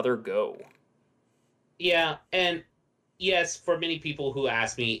for another go. Yeah, and yes, for many people who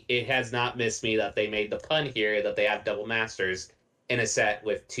ask me, it has not missed me that they made the pun here that they have Double Masters in a set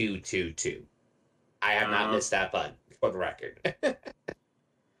with 2/2/2. I have not missed that pun, for the record.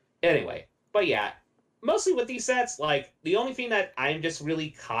 Anyway, but yeah, mostly with these sets, like, the only thing that I'm just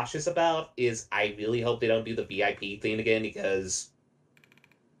really cautious about is I really hope they don't do the VIP thing again, because,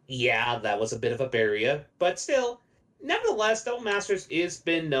 yeah, that was a bit of a barrier. But still, nevertheless, Double Masters has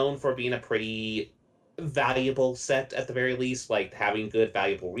been known for being a pretty valuable set at the very least, like having good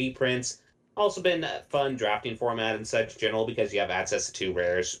valuable reprints. Also been a fun drafting format and such general because you have access to 2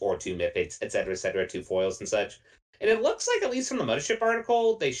 rares or 2 mythics, etc., 2 foils and such. And it looks like, at least from the Mothership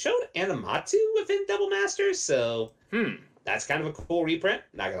article, they showed Animatu within Double Masters, so that's kind of a cool reprint,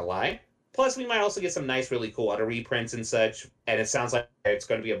 not gonna lie. Plus, we might also get some nice, really cool other reprints and such, and it sounds like it's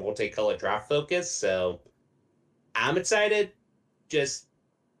going to be a multicolored draft focus, so I'm excited. Just,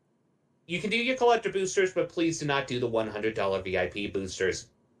 you can do your collector boosters, but please do not do the $100 VIP boosters.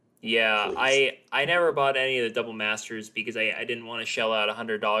 Yeah, Please. I never bought any of the Double Masters because I didn't want to shell out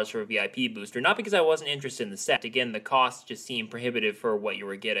 $100 for a VIP booster. Not because I wasn't interested in the set. Again, the cost just seemed prohibitive for what you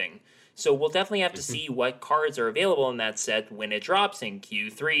were getting. So we'll definitely have to see what cards are available in that set when it drops in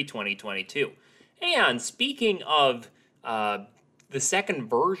Q3 2022. And speaking of the second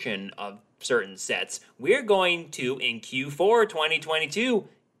version of certain sets, we're going to, in Q4 2022,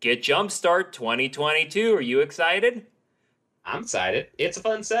 get Jumpstart 2022. Are you excited? I'm excited. It's a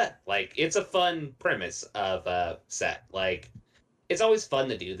fun set. Like, it's a fun premise of a set. Like, it's always fun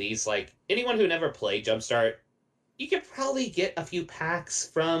to do these. Like, anyone who never played Jumpstart, you could probably get a few packs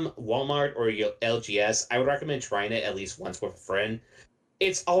from Walmart or your LGS. I would recommend trying it at least once with a friend.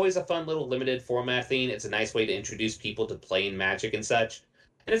 It's always a fun little limited format thing. It's a nice way to introduce people to playing Magic and such.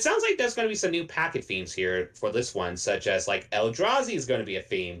 And it sounds like there's going to be some new packet themes here for this one, such as, like, Eldrazi is going to be a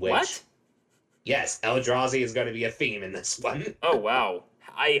theme, which... What? Yes, Eldrazi is going to be a theme in this one. Oh, wow.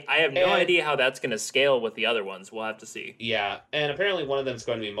 I have no idea how that's going to scale with the other ones. We'll have to see. Yeah, and apparently one of them is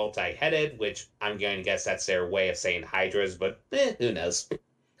going to be multi-headed, which I'm going to guess that's their way of saying hydras, but who knows?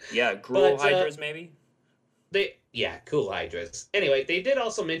 Yeah, Gruul Hydras maybe? Cool hydras. Anyway, they did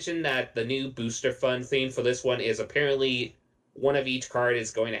also mention that the new booster fund theme for this one is apparently one of each card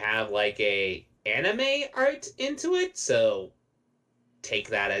is going to have like a anime art into it, so take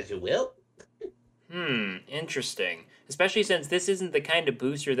that as you will. Interesting. Especially since this isn't the kind of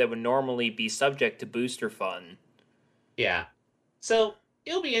booster that would normally be subject to booster fun. Yeah. So,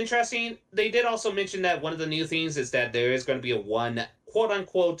 it'll be interesting. They did also mention that one of the new things is that there is going to be a one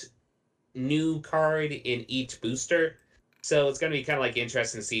quote-unquote new card in each booster. So it's going to be kind of like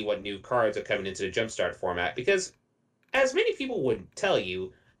interesting to see what new cards are coming into the Jumpstart format. Because, as many people would tell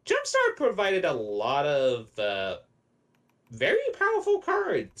you, Jumpstart provided a lot of very powerful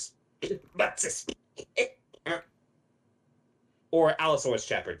cards. Or Allosaurus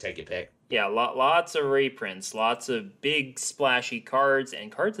Shepherd, take your pick. Yeah, lots of reprints, lots of big splashy cards, and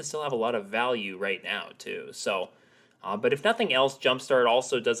cards that still have a lot of value right now, too. So, but if nothing else, Jumpstart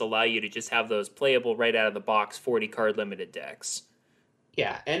also does allow you to just have those playable right out of the box 40-card limited decks.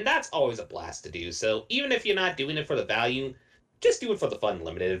 Yeah, and that's always a blast to do. So even if you're not doing it for the value, just do it for the fun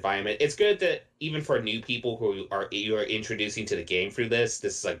limited environment. It's good that even for new people who you are introducing to the game through this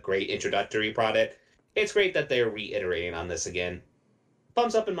is a great introductory product. It's great that they're reiterating on this again.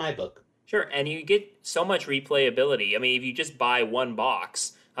 Thumbs up in my book. Sure, and you get so much replayability. I mean, if you just buy one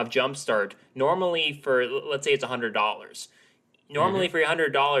box of Jumpstart, normally for, let's say it's $100. Normally for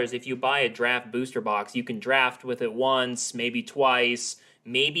 $100, if you buy a draft booster box, you can draft with it once, maybe twice.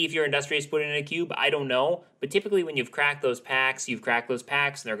 Maybe if you're industrious, put it in a cube. I don't know. But typically when you've cracked those packs, and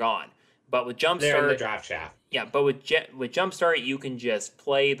they're gone. But with Jumpstart... They're in the draft shaft. Yeah, but with Jumpstart, you can just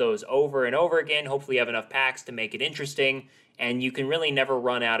play those over and over again. Hopefully you have enough packs to make it interesting. And you can really never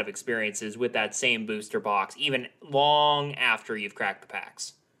run out of experiences with that same booster box, even long after you've cracked the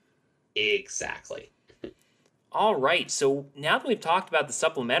packs. Exactly. All right, so now that we've talked about the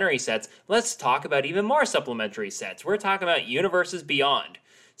supplementary sets, let's talk about even more supplementary sets. We're talking about Universes Beyond.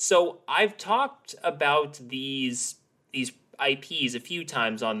 So I've talked about these IPs a few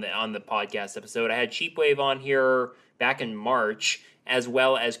times on the podcast episode. I had Sheepwave on here back in March, as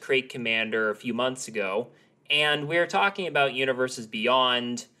well as Crate Commander a few months ago. And we're talking about Universes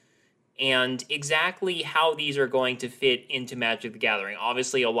Beyond and exactly how these are going to fit into Magic the Gathering.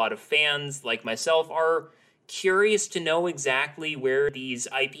 Obviously, a lot of fans like myself are curious to know exactly where these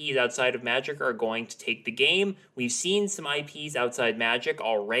IPs outside of Magic are going to take the game. We've seen some IPs outside Magic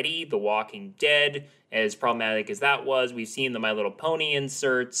already. The Walking Dead, as problematic as that was. We've seen the My Little Pony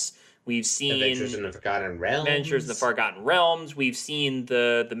inserts. We've seen Adventures in the Forgotten Realms. Adventures in the Forgotten Realms. We've seen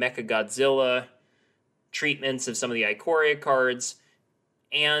the Mecha Godzilla treatments of some of the Ikoria cards.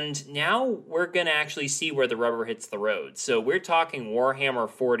 And now we're going to actually see where the rubber hits the road. So we're talking Warhammer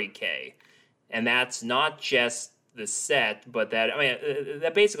 40K. And that's not just the set, but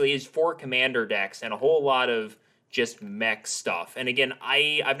that basically is 4 commander decks and a whole lot of just mech stuff. And again,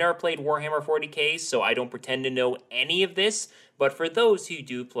 I've never played Warhammer 40K, so I don't pretend to know any of this. But for those who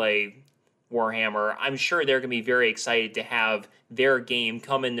do play Warhammer, I'm sure they're going to be very excited to have their game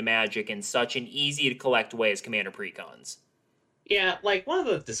come into Magic in such an easy to collect way as Commander Precons. Yeah, like one of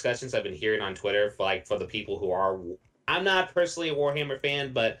the discussions I've been hearing on Twitter for the people who are, I'm not personally a Warhammer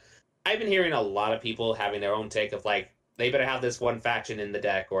fan, but I've been hearing a lot of people having their own take of like they better have this one faction in the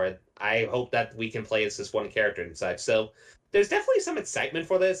deck, or I hope that we can play as this one character and such. So there's definitely some excitement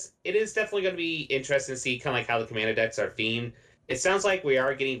for this. It is definitely going to be interesting to see kind of like how the commander decks are themed. It sounds like we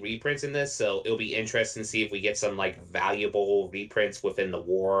are getting reprints in this, so it'll be interesting to see if we get some like valuable reprints within the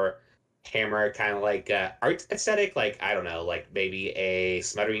war hammer kind of like art aesthetic. Like I don't know, like maybe a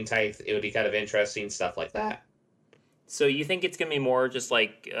smuttering type. It would be kind of interesting stuff like that. So you think it's going to be more just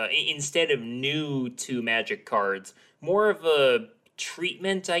like, instead of new to Magic cards, more of a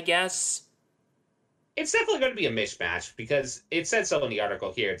treatment, I guess? It's definitely going to be a mishmash because it said so in the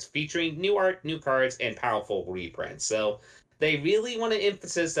article here. It's featuring new art, new cards, and powerful reprints. So they really want to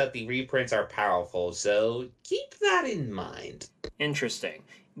emphasize that the reprints are powerful. So keep that in mind. Interesting.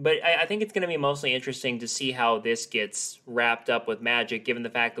 But I think it's going to be mostly interesting to see how this gets wrapped up with Magic, given the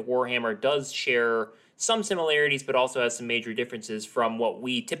fact that Warhammer does share some similarities, but also has some major differences from what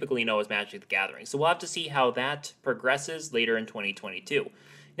we typically know as Magic the Gathering. So we'll have to see how that progresses later in 2022.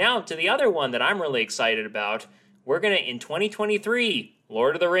 Now, to the other one that I'm really excited about, we're going to, in 2023,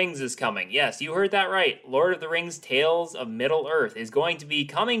 Lord of the Rings is coming. Yes, you heard that right. Lord of the Rings Tales of Middle-earth is going to be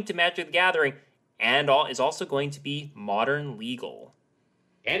coming to Magic the Gathering, and is also going to be modern legal.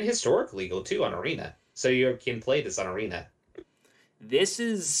 And historic legal, too, on Arena. So you can play this on Arena. This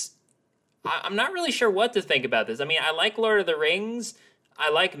is... I'm not really sure what to think about this. I mean, I like Lord of the Rings.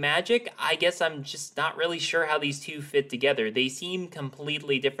 I like Magic. I guess I'm just not really sure how these two fit together. They seem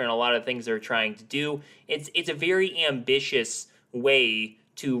completely different, a lot of things they're trying to do. It's a very ambitious way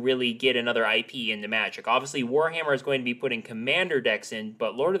to really get another IP into Magic. Obviously, Warhammer is going to be putting Commander decks in,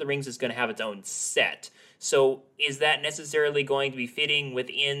 but Lord of the Rings is going to have its own set. So is that necessarily going to be fitting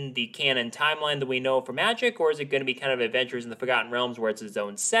within the canon timeline that we know for Magic, or is it going to be kind of Adventures in the Forgotten Realms where it's its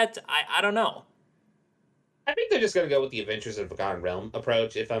own set? I don't know. I think they're just going to go with the Adventures in Forgotten Realm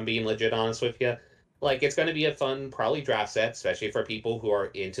approach, if I'm being legit honest with you. Like, it's going to be a fun, probably draft set, especially for people who are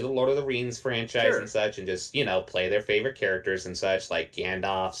into the Lord of the Rings franchise and such, and just, play their favorite characters and such, like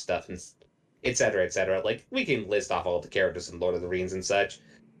Gandalf, stuff, and et cetera, et cetera. Like, we can list off all the characters in Lord of the Rings and such.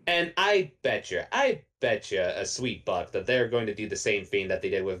 And I bet you a sweet buck that they're going to do the same thing that they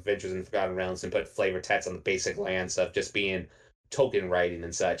did with Adventures in Forgotten Realms and put flavor text on the basic land stuff, just being token writing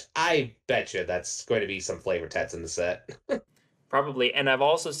and such. I bet you that's going to be some flavor text in the set. Probably. And I've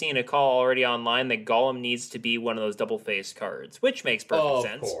also seen a call already online that Gollum needs to be one of those double-faced cards, which makes perfect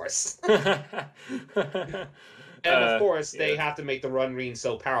sense. Of course. And of course, they have to make the Run Ring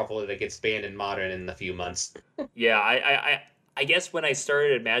so powerful that it gets banned in Modern in a few months. Yeah, I guess when I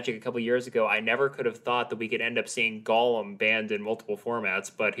started Magic a couple years ago, I never could have thought that we could end up seeing Gollum banned in multiple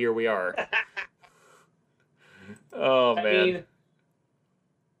formats, but here we are. Oh, man. I mean,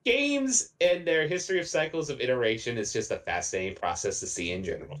 games and their history of cycles of iteration is just a fascinating process to see in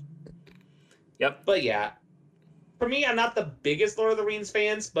general. Yep. But yeah, for me, I'm not the biggest Lord of the Rings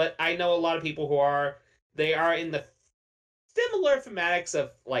fans, but I know a lot of people who are. They are in the similar thematics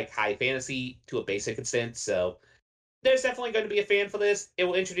of like high fantasy to a basic extent, so there's definitely going to be a fan for this. It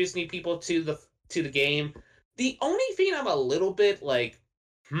will introduce new people to the game. The only thing I'm a little bit like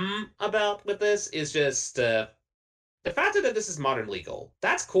about with this is just the fact that this is modern legal.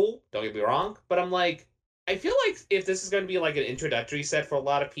 That's cool, don't get me wrong, but I'm like, I feel like if this is going to be like an introductory set for a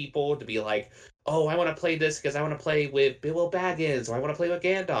lot of people to be like, oh, I want to play this because I want to play with Bilbo Baggins or I want to play with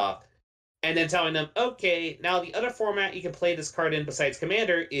Gandalf, and then telling them, okay, now the other format you can play this card in besides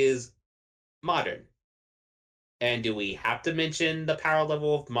Commander is Modern. And do we have to mention the power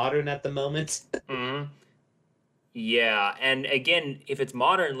level of Modern at the moment? Mm-hmm. Yeah, and again, if it's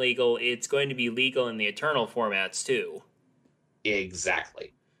Modern legal, it's going to be legal in the Eternal formats too.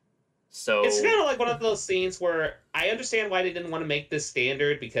 Exactly. So it's kind of like one of those scenes where I understand why they didn't want to make this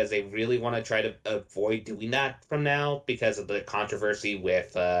standard because they really want to try to avoid doing that from now because of the controversy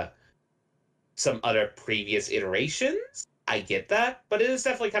with some other previous iterations. I get that, but it is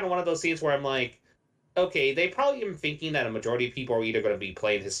definitely kind of one of those scenes where I'm like, okay, they probably been thinking that a majority of people are either going to be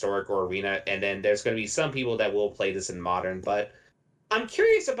playing Historic or Arena, and then there's going to be some people that will play this in Modern, but I'm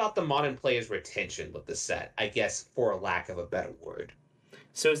curious about the Modern player's retention with the set, I guess, for a lack of a better word.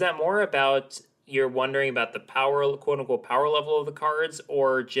 So is that more about you're wondering about the power, quote-unquote, power level of the cards,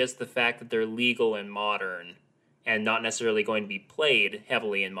 or just the fact that they're legal in Modern and not necessarily going to be played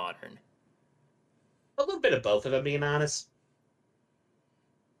heavily in Modern? A little bit of both, if I'm being honest.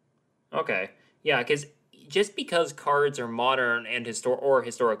 Okay. Yeah, because just because cards are modern and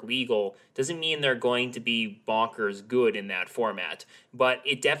historic legal doesn't mean they're going to be bonkers good in that format. But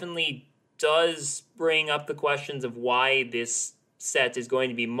it definitely does bring up the questions of why this set is going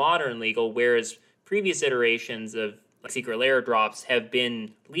to be modern legal, whereas previous iterations of Secret Lair drops have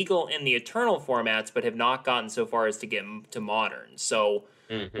been legal in the Eternal formats, but have not gotten so far as to get to modern. So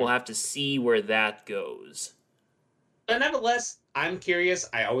we'll have to see where that goes. But nevertheless, I'm curious.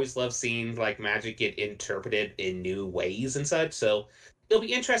 I always love seeing like Magic get interpreted in new ways and such. So it'll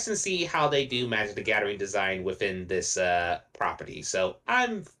be interesting to see how they do Magic the Gathering design within this property. So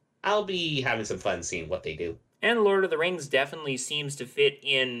I'll be having some fun seeing what they do. And Lord of the Rings definitely seems to fit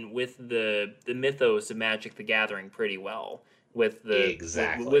in with the mythos of Magic the Gathering pretty well. With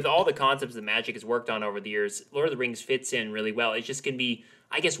with all the concepts that Magic has worked on over the years, Lord of the Rings fits in really well. It's just going to be,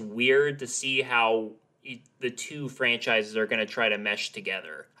 I guess, weird to see how the two franchises are going to try to mesh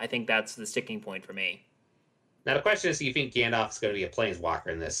together. I think that's the sticking point for me. Now the question is, do you think Gandalf is going to be a planeswalker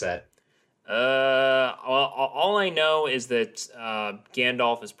in this set? All I know is that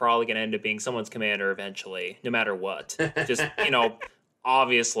Gandalf is probably going to end up being someone's commander eventually, no matter what. Just,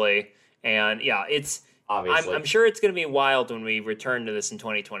 obviously. And yeah, I'm sure it's going to be wild when we return to this in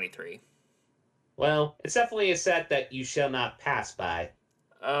 2023. Well, it's definitely a set that you shall not pass by.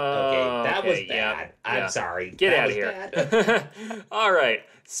 Okay, that was bad. Yeah, I'm sorry. Get out of here. All right.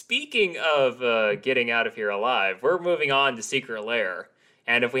 Speaking of getting out of here alive, we're moving on to Secret Lair.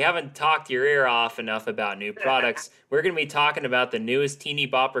 And if we haven't talked your ear off enough about new products, we're going to be talking about the newest teeny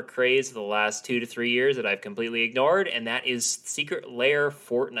bopper craze of the last 2 to 3 years that I've completely ignored, and that is Secret Lair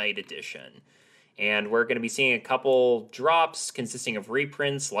Fortnite Edition. And we're going to be seeing a couple drops consisting of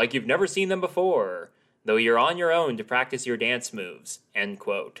reprints like you've never seen them before, though you're on your own to practice your dance moves, end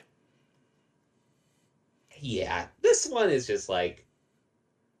quote. Yeah, this one is just like,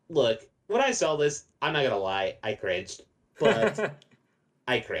 look, when I saw this, I'm not going to lie, I cringed. But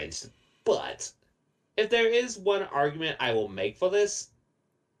But if there is one argument I will make for this,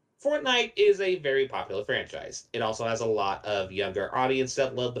 Fortnite is a very popular franchise. It also has a lot of younger audience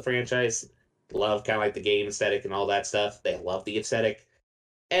that love the franchise, love kind of like the game aesthetic and all that stuff. They love the aesthetic.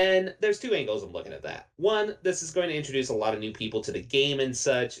 And there's two angles I'm looking at that. One, this is going to introduce a lot of new people to the game and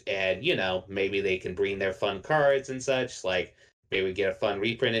such, and, maybe they can bring their fun cards and such, like maybe we get a fun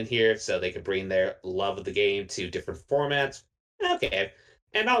reprint in here so they can bring their love of the game to different formats. Okay.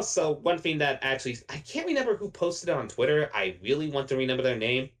 And also, one thing that actually, I can't remember who posted it on Twitter. I really want to remember their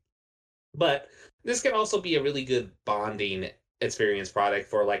name. But this can also be a really good bonding experience product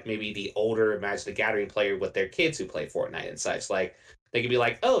for, like, maybe the older Magic the Gathering player with their kids who play Fortnite and such. Like, they could be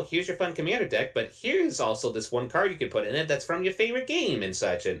like, oh, here's your fun commander deck, but here's also this one card you can put in it that's from your favorite game and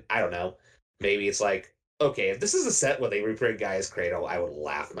such. And I don't know. Maybe it's like, okay, if this is a set where they reprint Gaia's Cradle, I would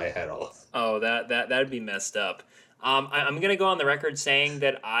laugh my head off. Oh, that'd be messed up. I'm going to go on the record saying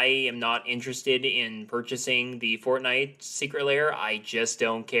that I am not interested in purchasing the Fortnite Secret Lair. I just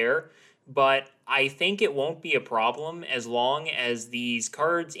don't care. But I think it won't be a problem as long as these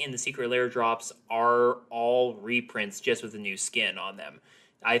cards in the Secret Lair drops are all reprints just with a new skin on them.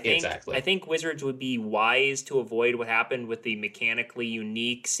 I think Wizards would be wise to avoid what happened with the mechanically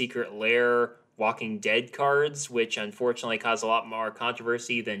unique Secret Lair Walking Dead cards, which unfortunately caused a lot more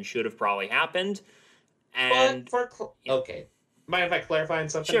controversy than should have probably happened. And okay, mind if I clarify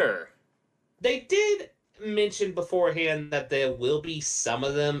something? Sure. They did mention beforehand that there will be some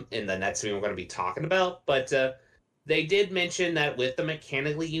of them in the next thing we're going to be talking about, but they did mention that with the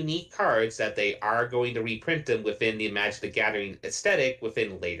mechanically unique cards that they are going to reprint them within the Magic the Gathering aesthetic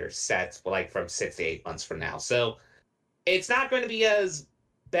within later sets, like from 6 to 8 months from now. So it's not going to be as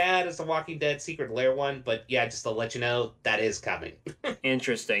bad as the Walking Dead Secret Lair one, but yeah, just to let you know, that is coming.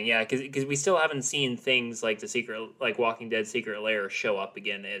 Interesting, yeah, because we still haven't seen things like Walking Dead Secret Lair show up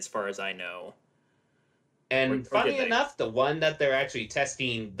again, as far as I know. And funny enough, the one that they're actually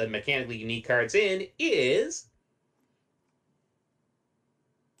testing the mechanically unique cards in is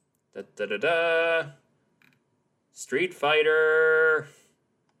Street Fighter,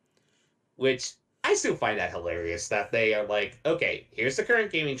 which I still find that hilarious that they are like, okay, here's the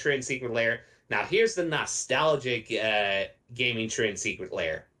current gaming trend Secret Lair. Now here's the nostalgic gaming trend Secret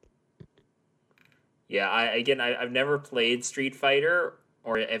Lair. Yeah, I've never played Street Fighter,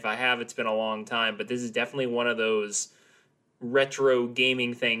 or if I have, it's been a long time. But this is definitely one of those retro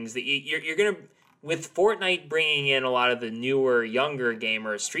gaming things that you're gonna, with Fortnite bringing in a lot of the newer, younger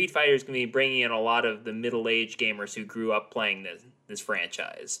gamers. Street Fighter is gonna be bringing in a lot of the middle-aged gamers who grew up playing this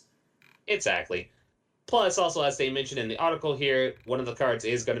franchise. Exactly. Plus, also, as they mentioned in the article here, one of the cards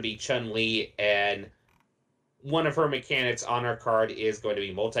is going to be Chun-Li, and one of her mechanics on her card is going to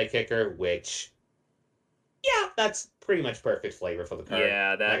be multi-kicker, which that's pretty much perfect flavor for the card.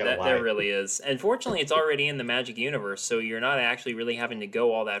 Yeah, Not gonna that lie. really is. Unfortunately, it's already in the Magic universe, so you're not actually really having to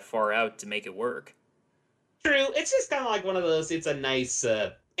go all that far out to make it work. True. It's just kind of like one of those. It's a nice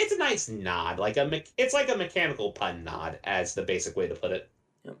nod, it's like a mechanical pun nod, as the basic way to put it.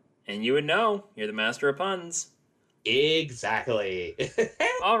 Yep. And you would know, you're the master of puns. Exactly.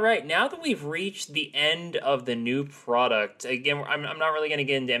 All right, now that we've reached the end of the new product, again, I'm not really going to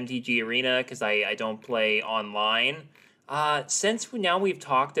get into MTG Arena because I don't play online. Since now we've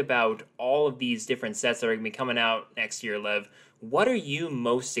talked about all of these different sets that are going to be coming out next year, Lev, what are you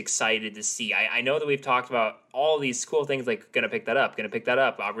most excited to see? I know that we've talked about all these cool things like gonna pick that up,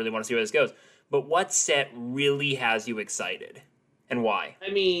 I really want to see where this goes. But what set really has you excited? And why? I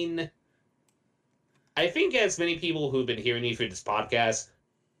mean, I think as many people who've been hearing me through this podcast,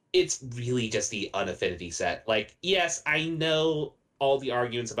 it's really just the unaffinity set. Like, yes, I know all the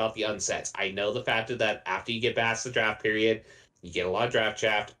arguments about the unsets. I know the fact that after you get past the draft period, you get a lot of draft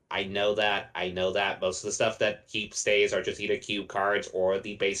chaff. I know that. Most of the stuff that stays are just either cube cards or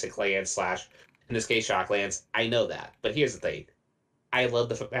the basic lands / in this case, shock lands. I know that. But here's the thing. I love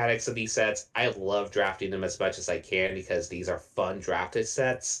the thematics of these sets. I love drafting them as much as I can because these are fun drafted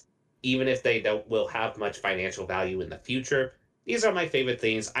sets. Even if they will have much financial value in the future, these are my favorite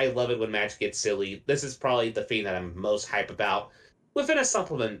things. I love it when Magic gets silly. This is probably the thing that I'm most hype about within a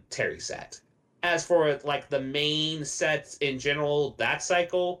supplementary set. As for like the main sets in general, that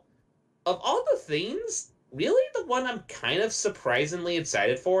cycle, of all the things, really the one I'm kind of surprisingly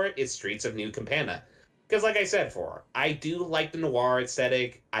excited for is Streets of New Campana. Because like I said before, I do like the noir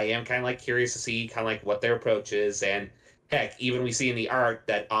aesthetic. I am kind of like curious to see kind of like what their approach is. And heck, even we see in the art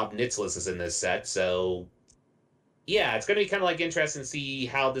that Ob Nixilis is in this set. So yeah, it's going to be kind of like interesting to see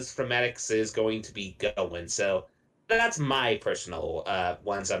how this thematics is going to be going. So that's my personal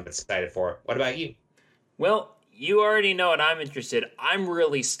ones I'm excited for. What about you? Well, you already know what I'm interested. I'm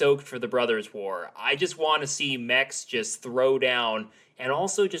really stoked for the Brothers War. I just want to see mechs just throw down and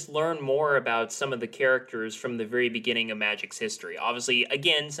also just learn more about some of the characters from the very beginning of Magic's history. Obviously,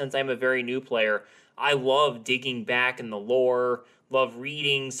 again, since I'm a very new player, I love digging back in the lore, love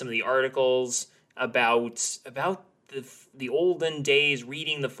reading some of the articles about the olden days,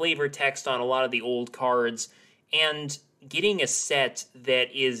 reading the flavor text on a lot of the old cards, and getting a set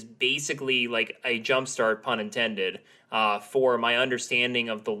that is basically like a jumpstart, pun intended, for my understanding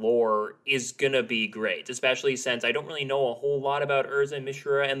of the lore is gonna be great, especially since I don't really know a whole lot about Urza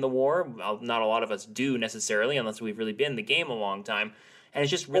Mishra and the war. Well, not a lot of us do necessarily, unless we've really been in the game a long time. And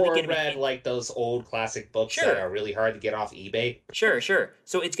it's just really or going to read like those old classic books that are really hard to get off eBay. Sure.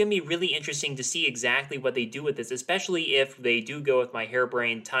 So it's going to be really interesting to see exactly what they do with this, especially if they do go with my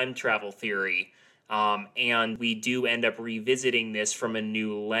harebrained time travel theory. And we do end up revisiting this from a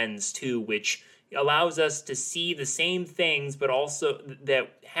new lens too, which allows us to see the same things, but also that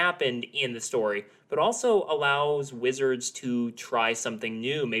happened in the story, but also allows Wizards to try something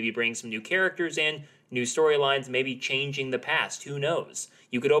new, maybe bring some new characters in, new storylines, maybe changing the past. Who knows?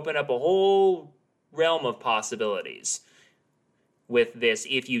 You could open up a whole realm of possibilities with this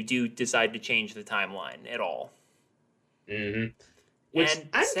if you do decide to change the timeline at all. Mm-hmm. Which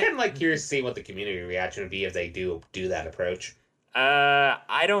I'm kind of like curious to see what the community reaction would be if they do that approach.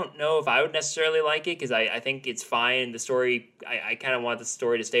 I don't know if I would necessarily like it because I think it's fine. The story, I kind of want the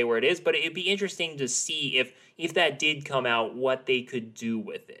story to stay where it is, but it'd be interesting to see if that did come out, what they could do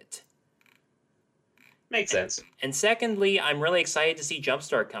with it. Makes sense. And secondly, I'm really excited to see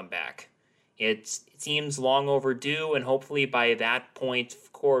Jumpstart come back. It seems long overdue, and hopefully by that point,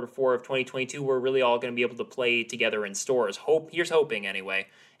 quarter 4 of 2022, we're really all going to be able to play together in stores. Here's hoping anyway,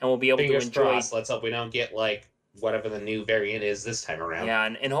 and we'll be able Fingers to enjoy. Crossed. Let's hope we don't get like whatever the new variant is this time around. Yeah,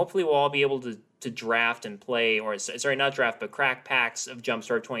 and hopefully we'll all be able to draft and play, or sorry, not draft, but crack packs of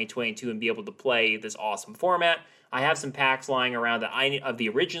Jumpstart 2022 and be able to play this awesome format. I have some packs lying around of the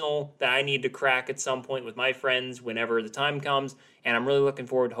original that I need to crack at some point with my friends whenever the time comes, and I'm really looking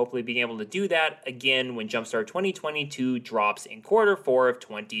forward to hopefully being able to do that again when Jumpstart 2022 drops in quarter 4 of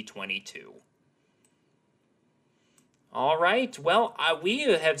 2022. All right, well, we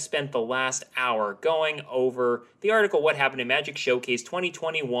have spent the last hour going over the article What Happened in Magic Showcase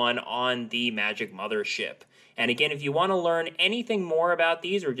 2021 on the Magic Mothership. And again, if you want to learn anything more about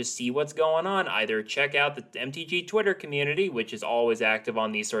these or just see what's going on, either check out the MTG Twitter community, which is always active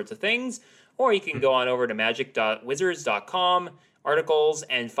on these sorts of things, or you can go on over to magic.wizards.com, articles,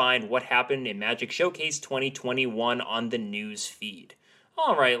 and find What Happened in Magic Showcase 2021 on the news feed.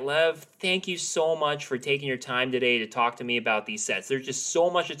 All right, Lev, thank you so much for taking your time today to talk to me about these sets. There's just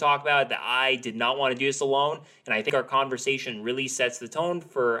so much to talk about that I did not want to do this alone, and I think our conversation really sets the tone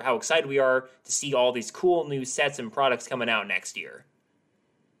for how excited we are to see all these cool new sets and products coming out next year.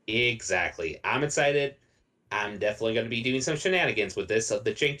 Exactly. I'm excited. I'm definitely going to be doing some shenanigans with this of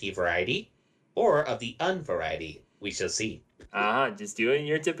the janky variety or of the unvariety. We shall see. Just doing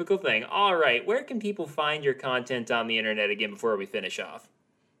your typical thing. All right, where can people find your content on the internet again before we finish off?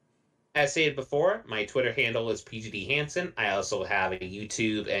 As stated before, my Twitter handle is PGD Hansen. I also have a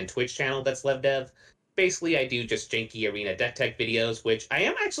YouTube and Twitch channel that's LevDev. Basically, I do just janky arena deck tech videos, which I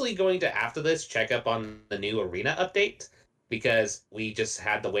am actually going to, after this, check up on the new arena update because we just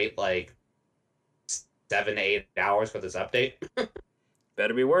had to wait like 7 to 8 hours for this update.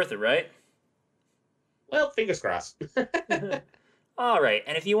 Better be worth it, right? Well, fingers crossed. All right,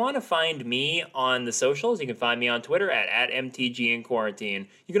 and if you want to find me on the socials, you can find me on Twitter at MTG in Quarantine.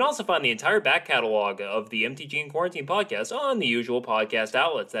 You can also find the entire back catalog of the MTG in Quarantine podcast on the usual podcast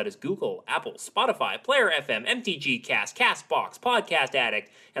outlets. That is Google, Apple, Spotify, Player FM, MTG Cast, Castbox, Podcast Addict,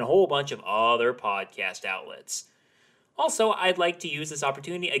 and a whole bunch of other podcast outlets. Also, I'd like to use this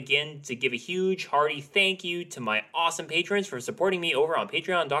opportunity again to give a huge, hearty thank you to my awesome patrons for supporting me over on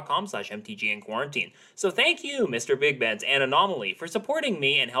patreon.com/mtginquarantine. So thank you, Mr. Big Benz and Anomaly, for supporting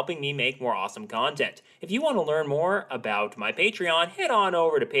me and helping me make more awesome content. If you want to learn more about my Patreon, head on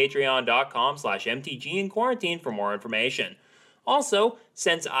over to patreon.com/mtginquarantine for more information. Also,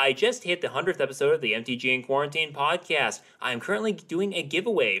 since I just hit the 100th episode of the MTG in Quarantine podcast, I am currently doing a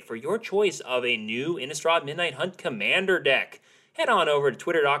giveaway for your choice of a new Innistrad Midnight Hunt Commander deck. Head on over to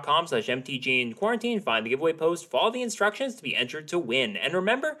twitter.com/mtginquarantine, find the giveaway post, follow the instructions to be entered to win. And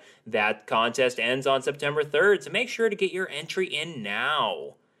remember, that contest ends on September 3rd, so make sure to get your entry in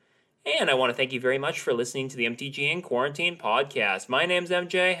now. And I want to thank you very much for listening to the MTG in Quarantine podcast. My name's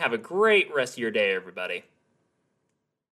MJ. Have a great rest of your day, everybody.